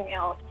know, helping me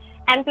out.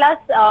 And plus,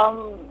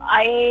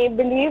 I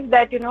believe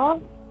that, you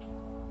know,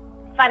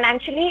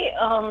 financially,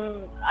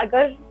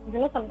 agar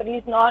somebody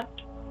is not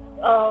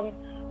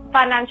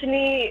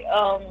financially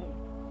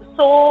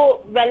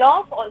so well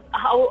off, or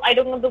how, I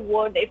don't know the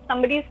word, if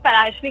somebody is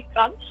financially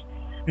crunched,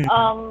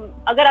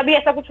 agar abhi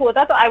aisa kuch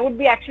hota, so I would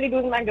be actually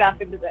doing my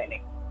graphic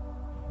designing.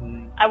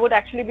 I would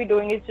actually be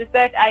doing it. It's just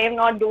that I am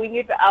not doing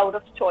it out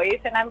of choice,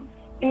 and I'm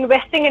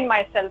investing in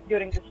myself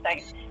during this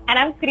time, and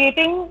I'm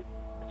creating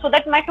so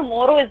that my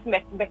tomorrow is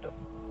better.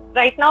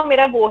 Right now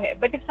mera wo hai,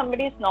 but if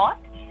somebody is not,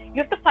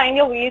 you have to find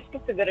your ways to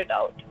figure it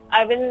out.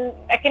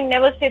 I can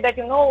never say that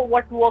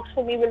what works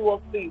for me will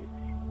work for you.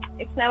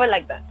 It's never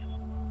like that.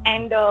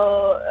 And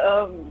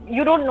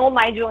you don't know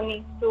my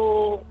journey,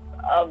 so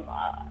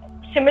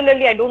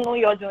similarly I don't know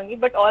your journey,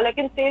 but all I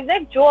can say is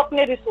that jo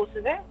apne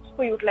resources hai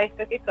usko utilize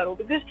karke karo,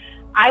 because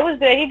I was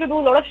ready to do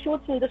a lot of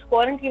shoots in this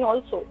quarantine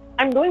also.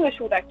 I'm doing a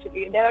shoot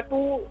actually. There are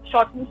 2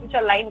 short films which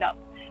are lined up.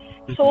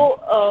 So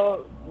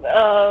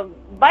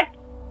but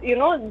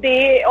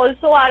they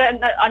also are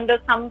under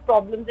some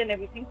problems and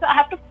everything, so I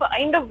have to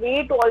find a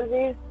way to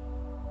always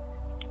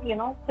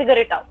figure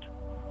it out.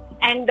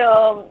 And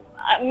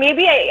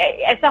maybe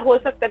ऐसा हो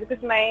सकता है,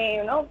 because my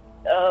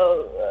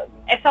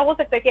ऐसा हो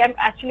सकता है कि I'm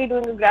actually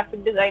doing a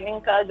graphic designing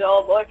का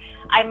job, or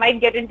I might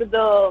get into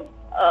the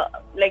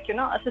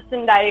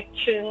assistant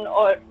direction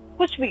or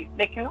कुछ भी,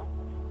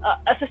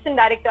 assistant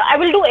director. I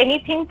will do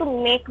anything to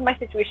make my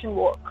situation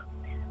work.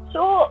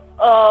 So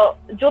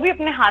जो भी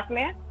अपने हाथ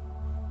में है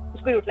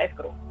उसको यूटिलाइज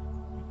करो.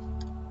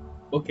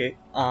 Okay,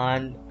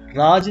 and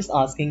Raj is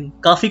asking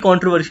काफी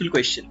controversial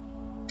question.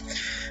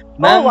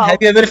 Ma'am, wow. have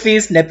you ever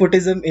faced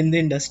nepotism in the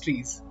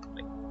industries?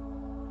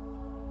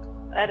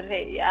 अरे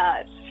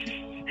यार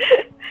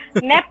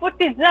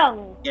nepotism.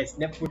 Yes,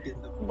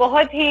 nepotism.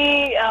 बहुत ही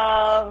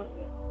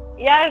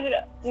यार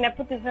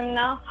nepotism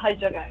ना हर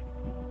जगह है.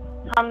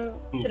 हम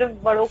सिर्फ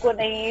बड़ों को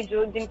नहीं,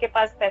 जो जिनके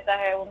पास पैसा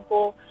है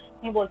उनको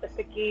नहीं बोल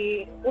सकते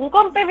कि उनको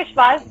हम पे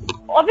विश्वास,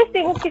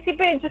 ऑब्वियसली वो किसी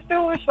पे जिस पे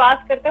वो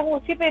विश्वास करते हैं वो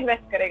उसी पे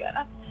इन्वेस्ट करेगा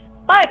ना.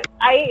 पर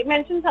I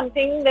mention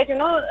something that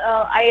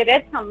I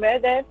read somewhere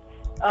that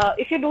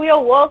if you do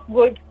your work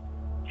good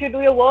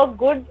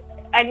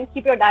and you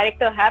keep your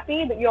director happy,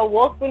 your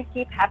work will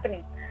keep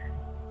happening.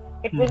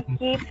 It will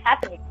keep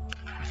happening.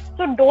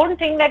 So don't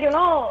think that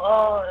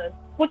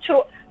कुछ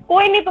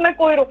कोई नहीं तुम्हें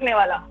कोई रोकने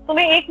वाला.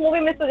 तुम्हें एक movie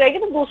miss हो जाएगी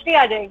तो दूसरी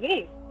आ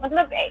जाएगी.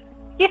 मतलब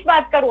किस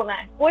बात का रोना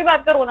है? कोई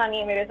बात का रोना नहीं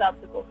है मेरे हिसाब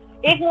से. तो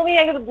एक मूवी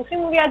आएगी तो दूसरी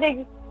मूवी आ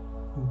जाएगी.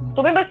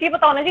 तुम्हें बस ये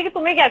पता होना चाहिए कि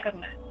तुम्हें क्या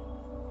करना है.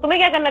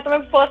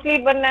 तुम्हें फर्स्ट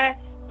लीड बनना है,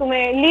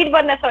 तुम्हें लीड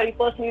बनना है. सॉरी,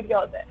 फर्स्ट लीड क्या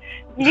होता है?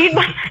 लीड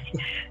बनना है.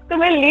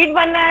 तुम्हें लीड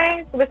बनना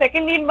है, तुम्हें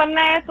सेकंड लीड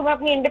बनना है, तुम्हें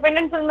अपनी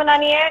इंडिपेंडेंट फिल्म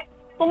बनानी है.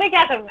 तुम्हें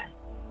क्या करना है?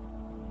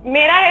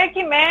 मेरा है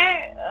कि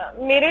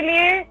मेरे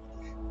लिए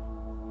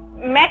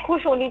मैं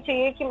खुश होनी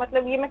चाहिए कि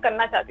मतलब ये मैं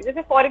करना चाहती हूँ.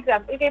 जैसे फॉर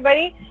एग्जाम्पल कई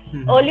बारी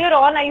earlier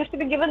on I used to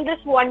be given this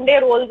one day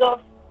roles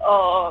of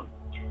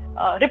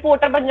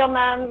reporter बन जाओ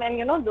ma'am,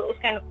 and those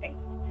kind of thing.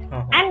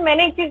 And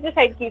मैंने एक चीज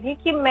डिसाइड की थी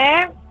कि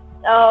मैं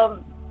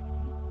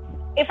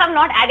if I am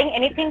not adding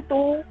anything to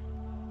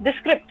the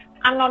script,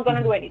 I am not gonna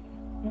do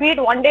anything. Be it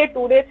 1 day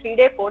 2 day 3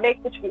 day 4 day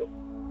कुछ भी हो.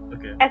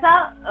 ऐसा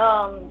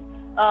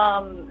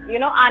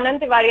आनंद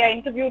Tiwari, I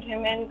interviewed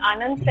him and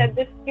Anand said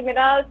this कि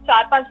मेरा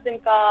 4-5 दिन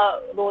का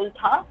रोल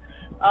था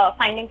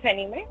फाइंडिंग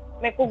फैनी में.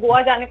 मेरे को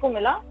गोवा जाने को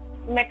मिला,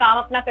 मैं काम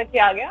अपना करके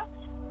आ गया,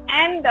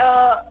 and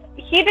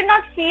he did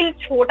not feel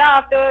छोटा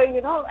after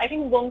I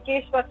think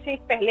Byomkesh Bakshi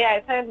पहले आया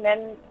था, and then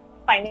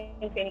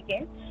finding Fanny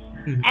came.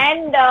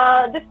 And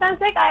this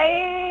time's like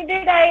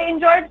I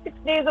enjoyed 6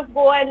 days of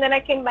Goa, and then I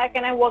came back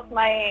and I worked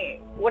my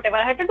whatever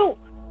I had to do.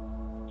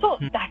 So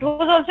that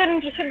was also an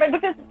interesting bit,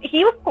 because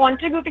he was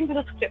contributing to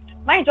the script.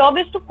 My job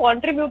is to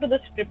contribute to the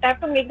script. I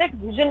have to make that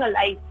vision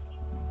alive.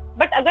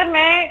 But अगर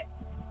मैं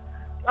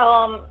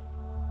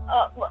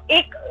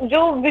एक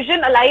जो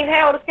vision alive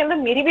है और उसके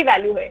अंदर मेरी भी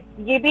value है,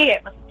 ये भी है,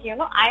 मतलब कि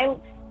I am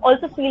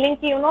also feeling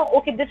कि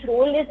okay, this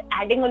role is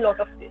adding a lot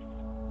of this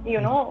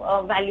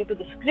value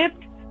to the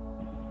script.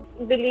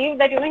 Believe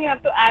that you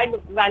have to add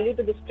value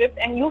to the script,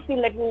 and you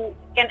feel that you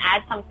can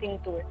add something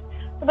to it.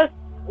 So बस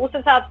उस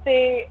हिसाब से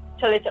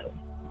चलो.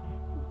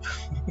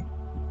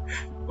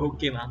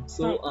 Okay, ma'am.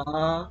 So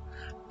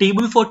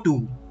table for 2,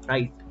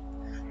 right?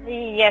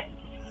 Yes.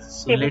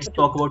 So let's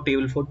talk about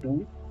table for 2.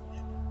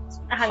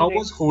 How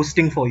was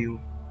hosting for you?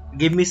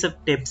 Give me some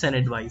tips and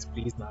advice,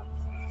 please, ma'am.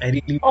 I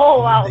really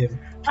wow. them.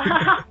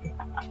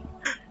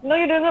 No,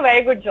 you're doing a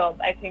very good job,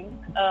 I think.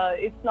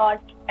 It's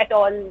not at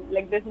all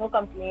like there's no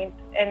complaint,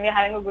 and we're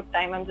having a good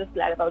time. I'm just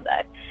glad about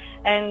that.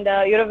 And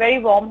you're a very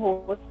warm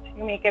host.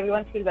 You make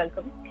everyone feel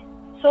welcome.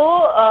 So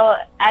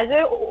as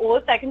a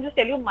host, I can just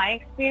tell you my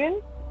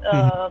experience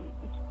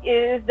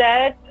is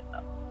that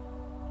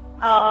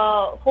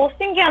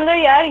hosting के अंदर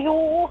यार, you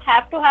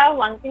have to have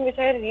one thing which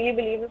I really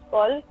believe is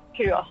called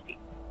curiosity.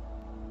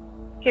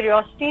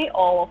 Curiosity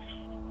of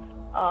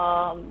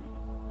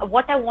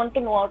what I want to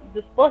know about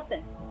this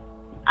person.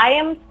 I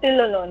am still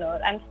a learner.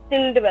 I'm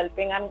still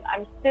developing.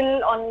 I'm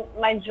still on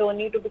my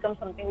journey to become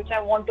something which I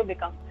want to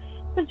become.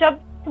 So जब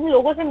तुम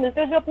लोगों से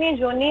मिलते हो जो अपनी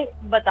journey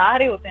बता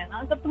रहे होते हैं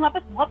ना, तब तुम्हारे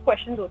पास बहुत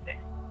क्वेश्चंस होते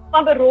हैं। तो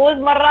आप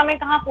रोजमर्रा में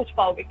कहाँ पूछ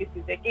पाओगे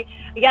किसी से कि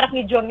यार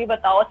अपनी जर्नी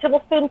बताओ, अच्छा वो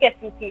फिल्म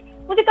कैसी थी,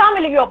 मुझे कहाँ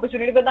मिलेगी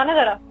अपॉर्चुनिटी, बताना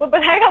जरा, कोई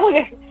बताएगा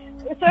मुझे?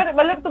 सर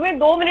मतलब तुम्हें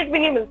 2 मिनट भी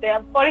नहीं मिलते हैं।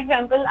 For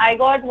example I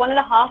got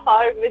 1.5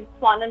 hour with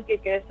Swanand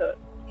के सर।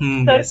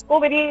 सर को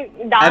मेरी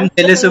डांस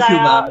पसंद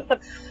आया।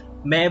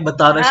 मैं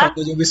बता रहा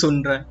शायद जो भी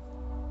सुन रहा है,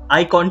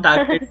 आई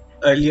contacted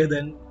earlier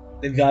then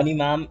Divyani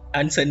ma'am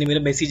and sir ने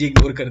मेरा मैसेज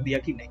इग्नोर कर दिया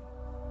कि नहीं,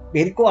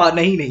 मेरे को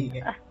आना ही नहीं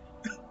है।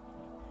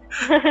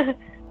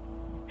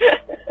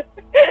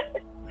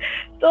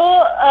 तो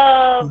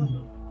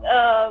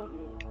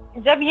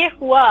जब ये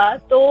हुआ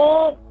तो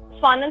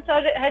Swanand sir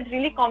had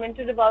really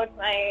commented about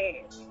my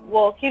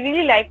work. He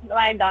really liked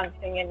my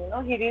dancing, and you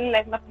know, he really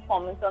liked my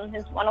performance on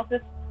one of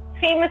his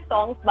famous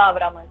songs,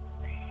 Bavraman.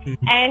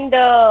 And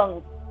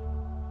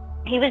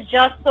he was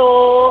just so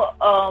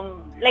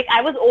like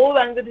I was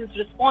overwhelmed with his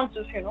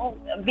responses, you know,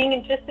 being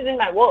interested in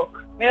my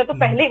work. मेरा तो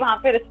पहले ही वहाँ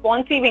पे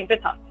response ही वहीं पे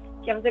था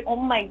कि I was like,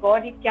 oh my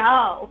god, ये क्या?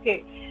 Okay.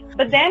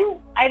 But then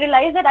I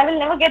realized that I will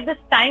never get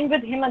this time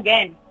with him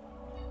again.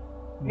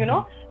 You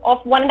know,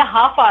 of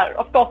 1.5 hour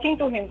of talking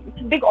to him.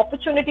 It's a big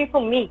opportunity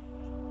for me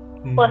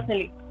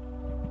personally.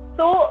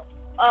 So,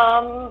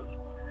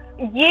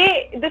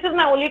 this is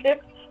my only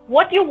tip.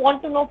 What you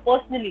want to know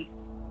personally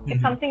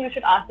is something you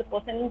should ask the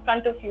person in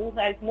front of you who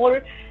has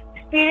more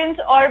experience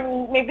or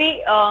maybe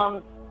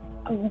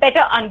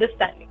better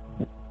understanding.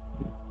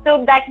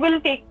 So that will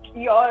take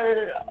your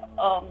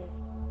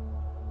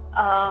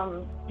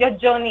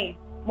journey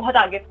बहुत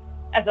आगे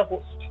as a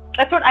host.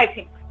 That's what I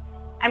think.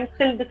 I'm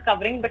still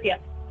discovering, but yeah.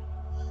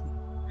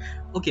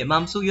 Okay,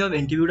 ma'am, so you have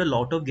interviewed a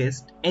lot of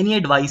guests. Any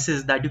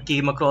advices that you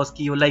came across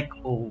कि you're like,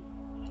 oh,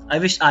 I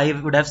wish I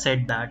would have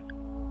said that?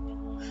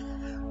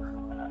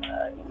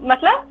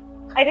 मतलब?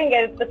 I didn't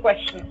get the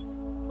question.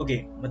 Okay,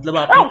 मतलब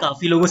आपने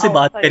काफी लोगों से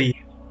बात करी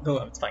है. No,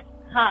 it's fine.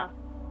 हाँ.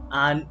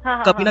 And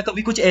कभी ना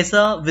कभी कुछ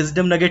ऐसा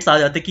wisdom nuggets आ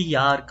जाते कि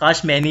यार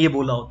काश मैंने ये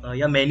बोला होता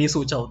या मैंने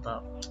सोचा होता.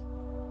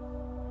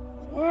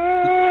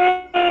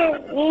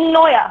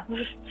 No, yeah.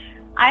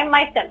 I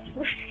myself.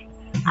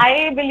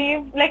 I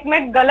believe like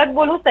मैं गलत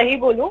बोलूं सही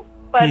बोलूं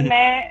पर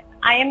मैं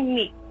I am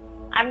me.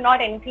 I'm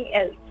not anything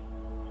else.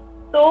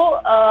 तो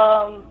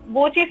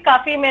वो चीज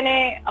काफी मैंने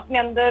अपने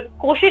अंदर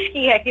कोशिश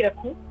की है कि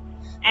रखूं.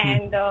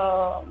 And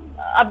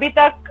अभी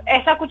तक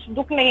ऐसा कुछ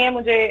दुख नहीं है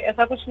मुझे,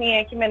 ऐसा कुछ नहीं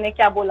है कि मैंने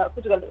क्या बोला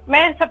कुछ गलत.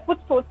 मैं सब कुछ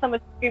सोच समझ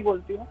के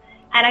बोलती हूँ.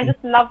 And I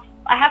just love,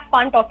 I have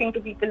fun talking to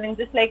people and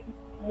just like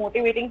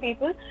motivating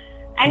people.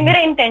 And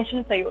मेरा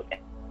intention सही होते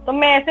हैं. तो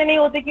मैं ऐसे नहीं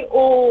होते कि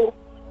ओ,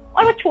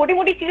 और वो छोटी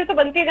मोटी चीजें तो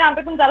बनती है जहाँ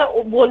पे तुम ज्यादा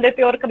बोल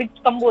देते हो और कभी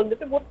कम बोल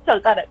देते हो, वो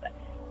चलता रहता है.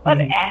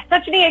 पर ऐसा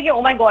कुछ नहीं है कि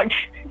oh my God,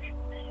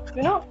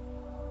 you know,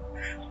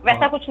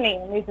 वैसा कुछ नहीं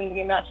है मेरी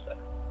जिंदगी में आज तक.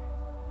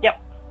 या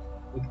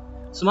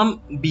So ma'am,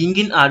 being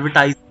in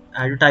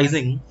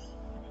advertising,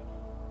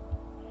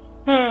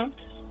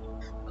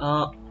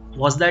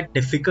 was that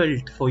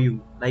difficult for you?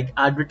 Like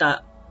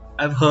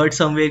I've heard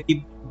somewhere कि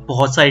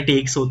बहुत सारे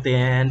takes होते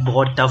हैं and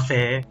बहुत tough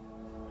है.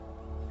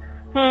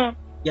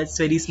 Yeah, it's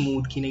very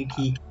smooth कि नहीं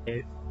ठीक है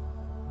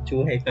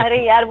जो है. अरे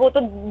यार वो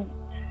तो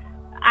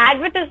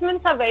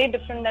advertisements are very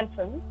different than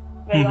films.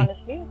 Very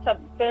honestly, सब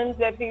films,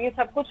 web series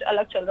सब कुछ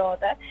अलग चल रहा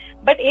होता है.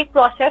 But एक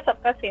process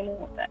सबका same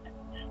होता है.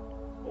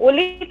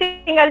 Only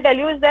thing I'll tell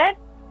you is that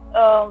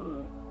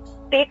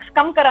takes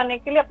कम कराने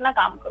के लिए अपना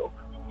काम करो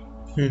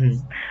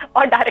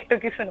और डायरेक्टर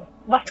की सुनो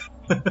बस.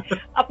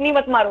 अपनी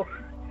मत मारो.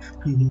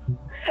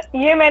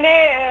 ये मैंने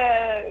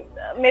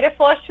मेरे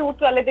फर्स्ट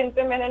शूट वाले दिन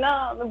पे मैं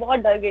बहुत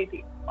डर गई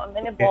थी और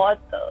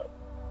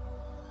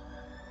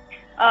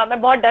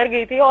मैं बहुत डर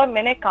गई थी और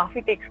मैंने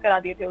काफी टेक्स करा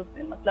दिए थे उस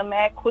दिन. मतलब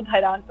मैं खुद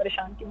हैरान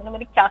परेशान कि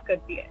मैंने क्या कर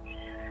दिया है.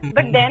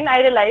 But then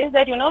I realise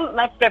that you no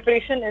my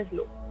preparation is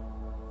low.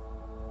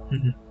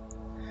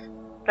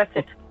 That's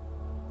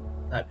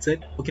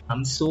it. Okay,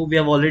 so we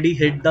have already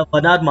hit the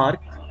 1 hour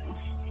mark.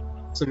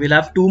 So we'll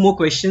have 2 more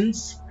questions.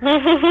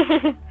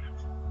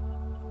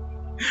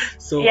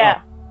 So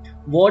yeah.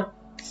 What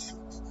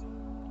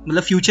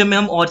मतलब फ्यूचर में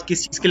हम और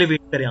किस चीज के लिए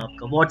wait करें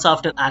आपका? What's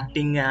after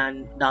acting and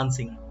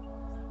dancing?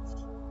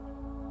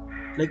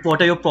 Like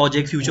what are your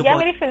projects, future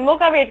projects? मेरी फिल्मों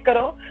का वेट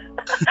करो.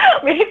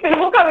 मेरी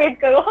फिल्मों का वेट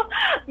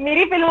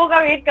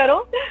करो.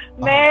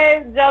 मैं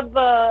जब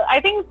आई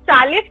थिंक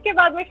 40 के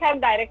बाद मैं शायद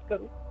डायरेक्ट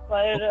करूं.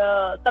 पर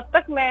तब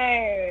तक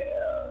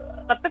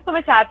तो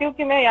मैं चाहती हूँ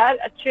कि मैं यार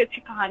अच्छी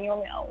कहानियों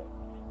में आऊँ.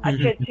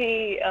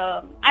 अच्छी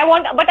I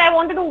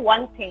want to do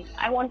one thing.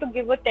 I want to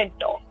give a TED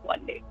talk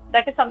one day.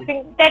 That is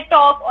something, TED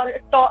talk or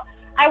talk.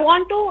 I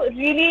want to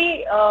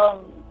really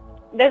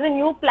there's a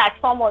new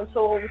platform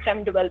also which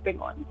I'm developing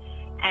on,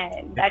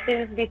 and that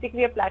is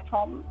basically a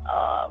platform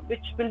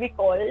which will be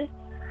called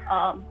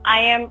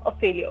I Am a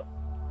Failure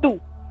 2.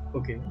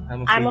 Okay,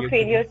 I'm a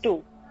failure too.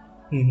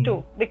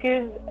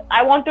 Because I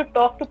want to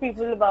talk to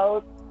people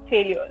about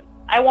failures.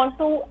 I want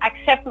to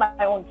accept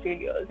my own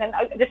failures. And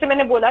जैसे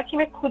मैंने बोला कि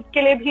मैं खुद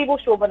के लिए भी वो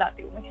शो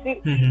बनाती हूँ. मैं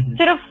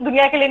सिर्फ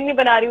दुनिया के लिए नहीं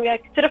बना रही हूँ या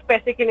सिर्फ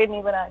पैसे के लिए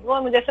नहीं बना रही हूँ.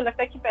 और मुझे ऐसा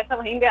लगता है कि पैसा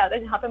वहीं पे आता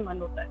है जहाँ पे मन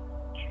होता है.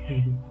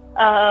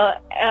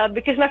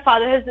 Because my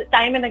father has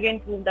time and again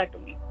proved that to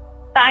me,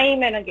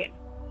 time and again.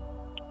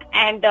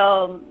 And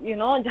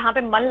जहाँ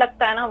पे मन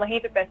लगता है ना वहीं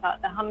पे पैसा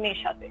आता है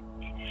हमेशा से.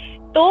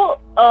 तो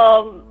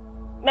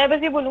मैं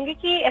बस ये बोलूंगी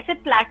कि ऐसे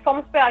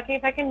प्लेटफॉर्म्स पे आके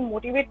if I can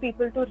motivate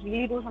people to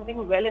really do something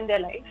well in their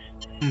life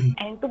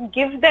and to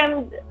give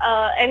them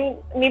and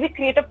maybe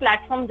create a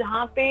platform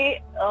जहाँ पे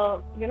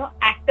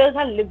actors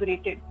are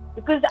liberated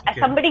because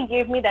somebody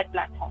gave me that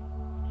platform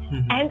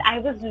and I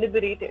was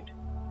liberated.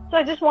 So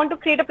I just want to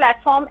create a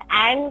platform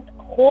and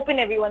hope in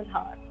everyone's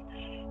heart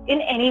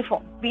in any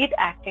form, be it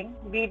acting,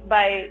 be it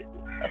by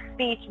a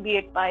speech, be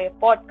it by a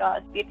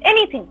podcast, be it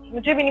anything.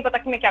 मुझे भी नहीं पता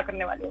कि मैं क्या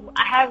करने वाली हूँ.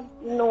 I have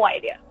no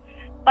idea.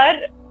 पर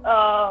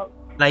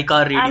like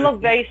our radio, I'm a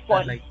very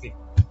spoiled. Like it.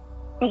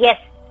 Yes.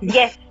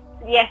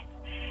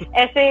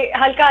 ऐसे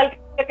हल्का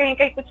कहीं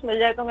कुछ मिल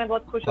जाए तो मैं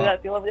बहुत खुश हो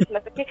जाती हूँ. और मुझे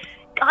लगता है कि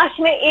काश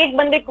मैं एक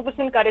बंदे को बस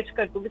encourage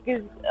कर दूँ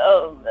because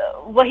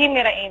वही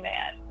मेरा aim है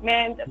यार.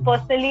 मैं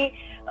personally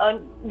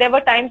there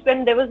were times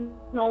when there was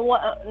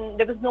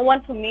no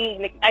one for me.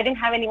 Like I didn't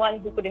have anyone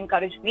who could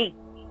encourage me.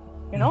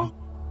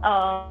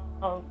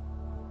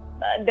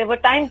 There were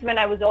times when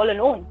I was all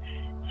alone.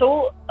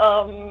 So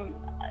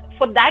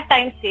for that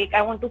time's sake,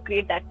 I want to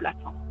create that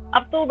platform.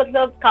 अब तो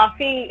मतलब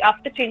काफी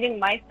after changing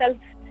myself,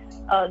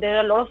 there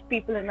are a lot of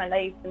people in my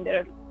life, and there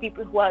are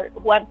people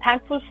who I'm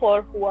thankful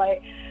for, who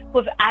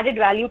have added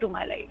value to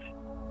my life.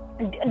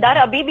 डर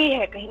अभी भी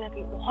है कहीं ना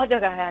कहीं, बहुत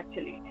जगह है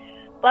actually,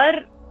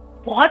 पर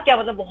बहुत क्या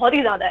मतलब बहुत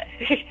ही ज्यादा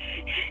है.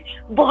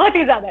 बहुत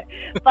ही ज्यादा है.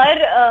 पर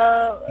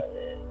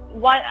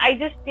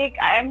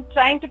I am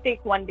trying to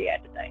take one day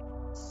at a time.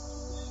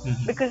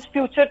 Because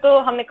future तो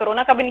हमने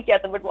कोरोना का भी नहीं किया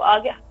था, but वो आ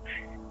गया.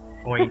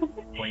 Point.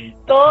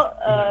 तो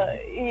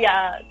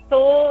तो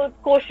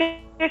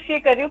कोशिश ये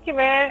कर रही हूँ कि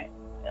मैं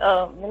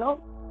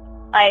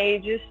I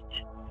just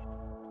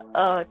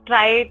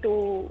try to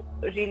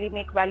really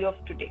make value of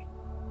today.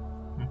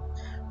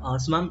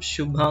 So ma'am,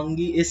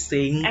 Shubhangi is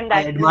saying, And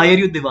I admire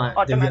you,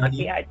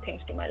 automatically Divyani. add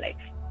things to my life.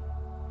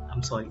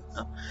 I'm sorry.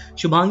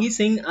 Shubhangi is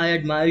saying, I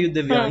admire you,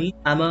 Divyani.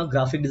 I'm a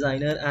graphic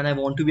designer and I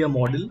want to be a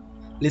model.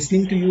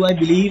 Listening to you, I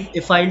believe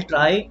if I'll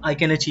try, I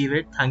can achieve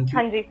it. Thank you.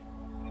 Hanji.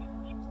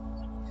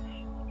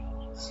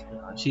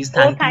 She's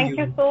thanking thank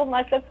you so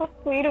much. That's so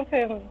sweet of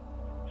him.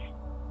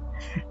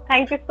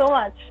 Thank you so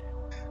much.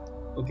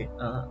 Okay.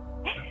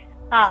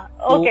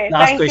 Okay.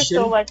 Last Thank question.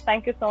 you so much.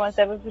 Thank you so much.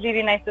 That was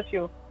really nice of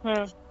you.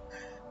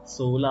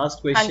 So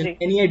last question. Hanji.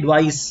 Any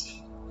advice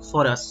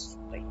for us?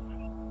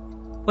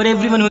 For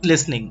everyone who's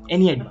listening,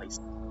 any advice?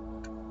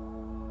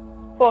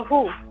 For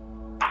who?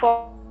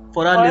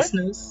 For our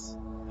listeners.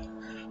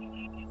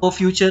 For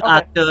future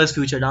actors,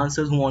 future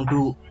dancers who want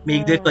to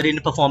make their career in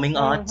performing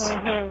arts.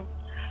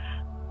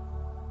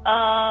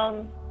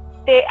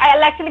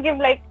 I'll actually give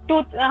like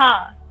two.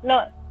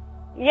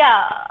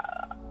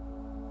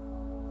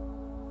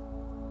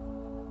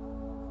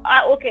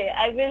 Okay,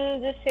 I will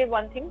just say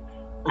one thing.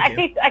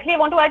 Okay. Actually, I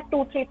want to add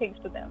 2-3 things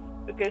to them.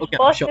 Because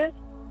first is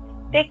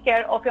take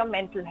care of your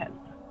mental health.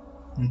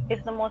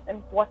 It's the most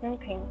important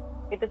thing.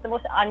 It is the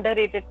most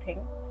underrated thing.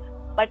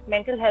 But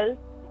mental health,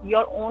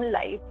 your own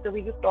life, the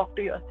way you talk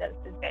to yourself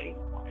is very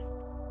important.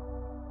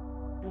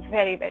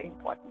 Very, very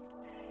important.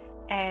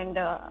 And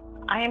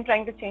I am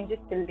trying to change it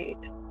till date.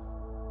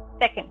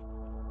 Second,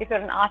 if you're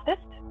an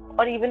artist,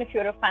 or even if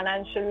you're a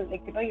financial,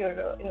 you're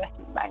an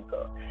investment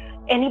banker,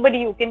 anybody,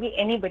 you can be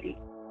anybody.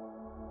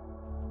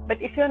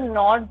 But if you're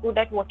not good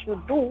at what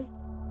you do,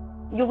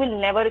 you will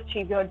never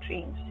achieve your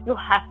dreams. You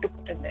have to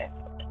put in the effort.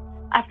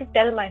 I have to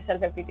tell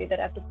myself every day that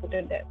I have to put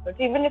in the effort.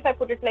 Even if I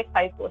put it like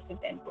 5%,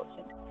 10%,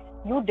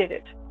 you did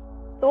it.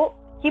 So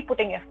keep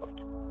putting effort.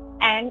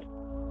 And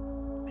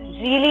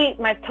really,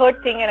 my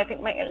third thing, and I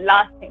think my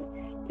last thing,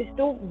 is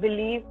to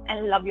believe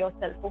and love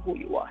yourself for who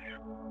you are.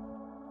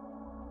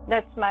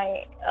 That's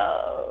my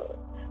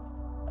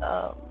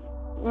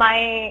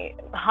my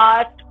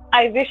heart.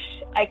 I wish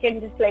I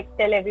can just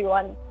tell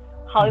everyone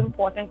how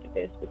important it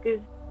is, because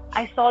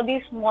I saw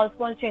these small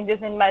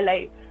changes in my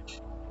life.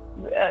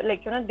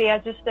 They are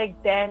just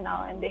there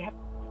now, and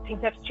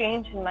things have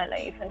changed in my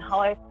life, and how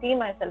I see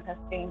myself has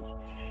changed.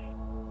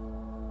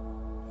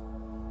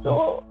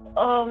 So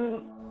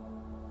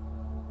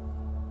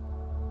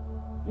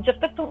जब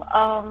तक तुम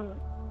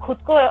खुद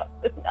को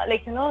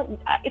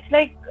it's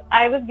like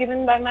I was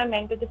given by my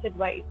mentor this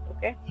advice,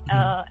 okay?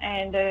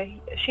 And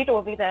she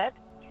told me that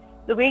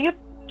the way you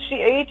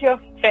treat your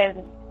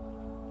friends,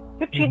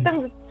 you treat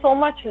them with so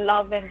much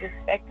love and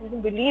respect, and you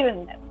believe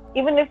in them,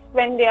 even if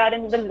when they are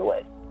in the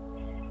lowest.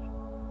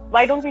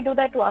 Why don't we do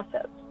that to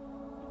ourselves?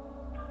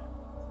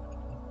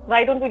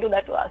 Why don't we do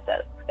that to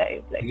ourselves,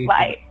 guys?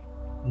 Why?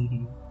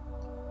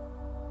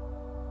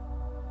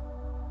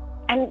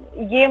 And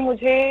ये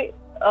मुझे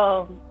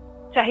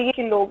चाहिए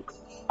कि लोग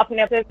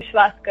अपने आप पे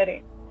विश्वास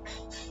करें.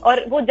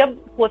 और वो जब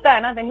होता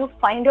है ना, when you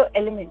find your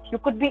element, you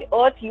could be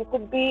earth, you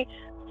could be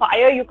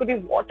fire, you could be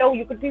water,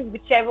 you could be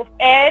whichever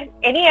air,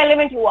 any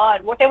element you are,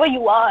 whatever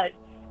you are,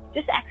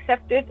 just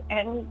accept it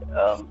and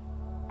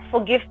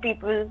forgive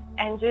people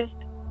and just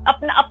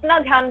अपना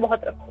ध्यान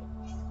बहुत रखो.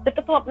 जब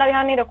तक तुम अपना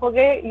ध्यान नहीं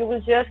रखोगे you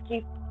will just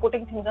keep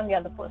putting things on the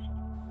other person.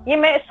 ये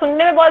मैं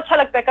सुनने में बहुत अच्छा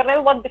लगता है, करने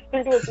में बहुत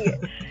डिफिकल्टी होती है,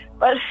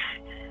 पर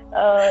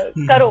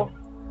करो,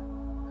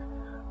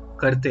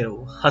 करते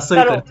रहो,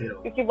 हसल करते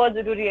रहो, क्योंकि बहुत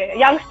जरूरी है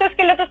यंगस्टर्स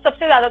के लिए तो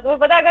सबसे ज्यादा. तुम्हें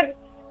पता है अगर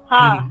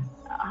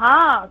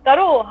हाँ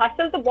करो,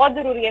 हसल तो बहुत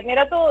जरूरी है.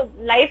 मेरा तो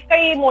लाइफ का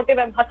ही मोटिव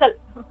है,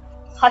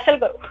 हसल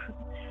करो,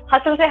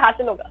 हसल से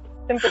हासिल होगा,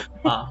 सिंपल.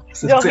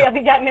 जो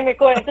अभी जानने में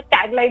को है तो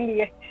टैगलाइन दी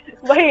है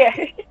वही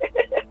है.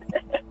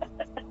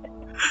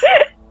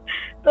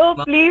 तो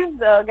please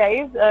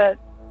guys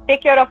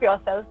take care of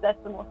yourselves,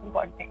 that's the most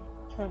important thing.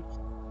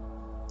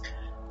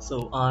 So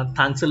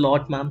thanks a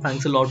lot ma'am,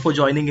 thanks a lot for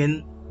joining in.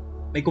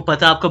 मेरे को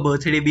पता है आपका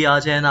बर्थडे भी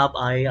आज है, आप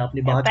आए,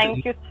 आपने बात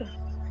करी. Thank you.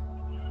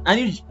 And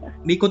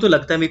मेरे को तो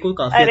लगता है मेरे को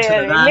काफी अच्छा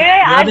लगा. You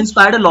have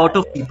inspired a lot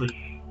of people.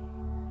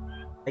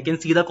 I can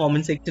see the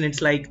comment section.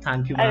 It's like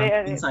thank you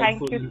ma'am,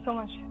 thank you so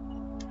much.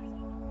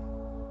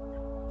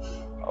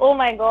 Oh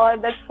my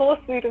god, that's so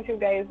sweet of you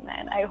guys,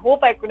 man. I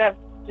hope I could have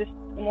just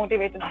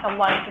motivated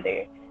someone today.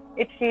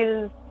 It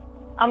feels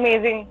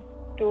amazing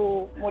to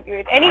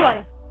motivate anyone.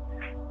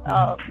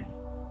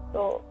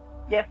 So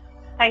yes,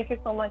 thank you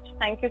so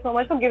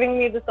much for giving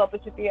me this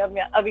opportunity,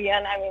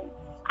 Abhiyan. I mean,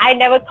 I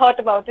never thought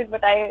about it,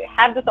 but I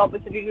have this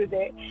opportunity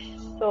today.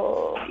 So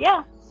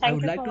yeah, I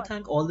would like to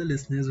thank all the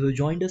listeners who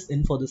joined us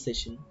in for this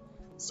session.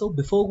 So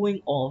before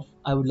going off,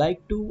 I would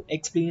like to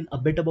explain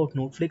a bit about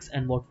Noteflix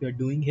and what we are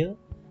doing here.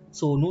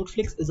 So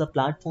Noteflix is a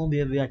platform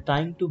where we are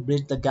trying to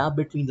bridge the gap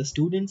between the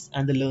students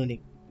and the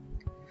learning.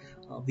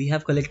 We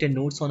have collected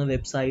notes on a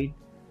website.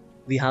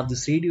 We have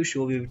this radio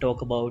show where we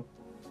talk about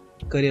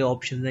career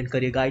options and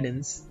career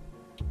guidance.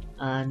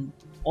 And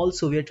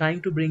also we are trying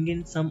to bring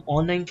in some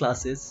online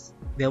classes.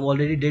 We have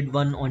already did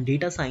one on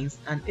data science.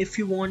 And if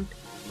you want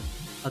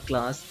a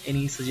class,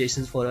 any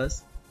suggestions for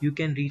us, you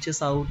can reach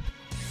us out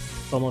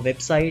from our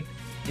website,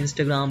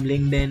 Instagram,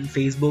 LinkedIn,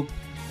 Facebook.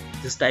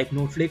 Just type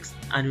Noteflix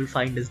and you'll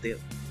find us there.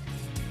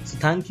 So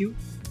thank you.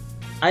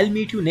 I'll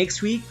meet you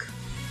next week.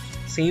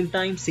 Same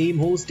time, same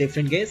host,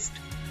 different guest.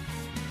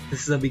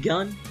 This is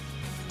Abhigyan.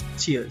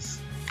 Cheers.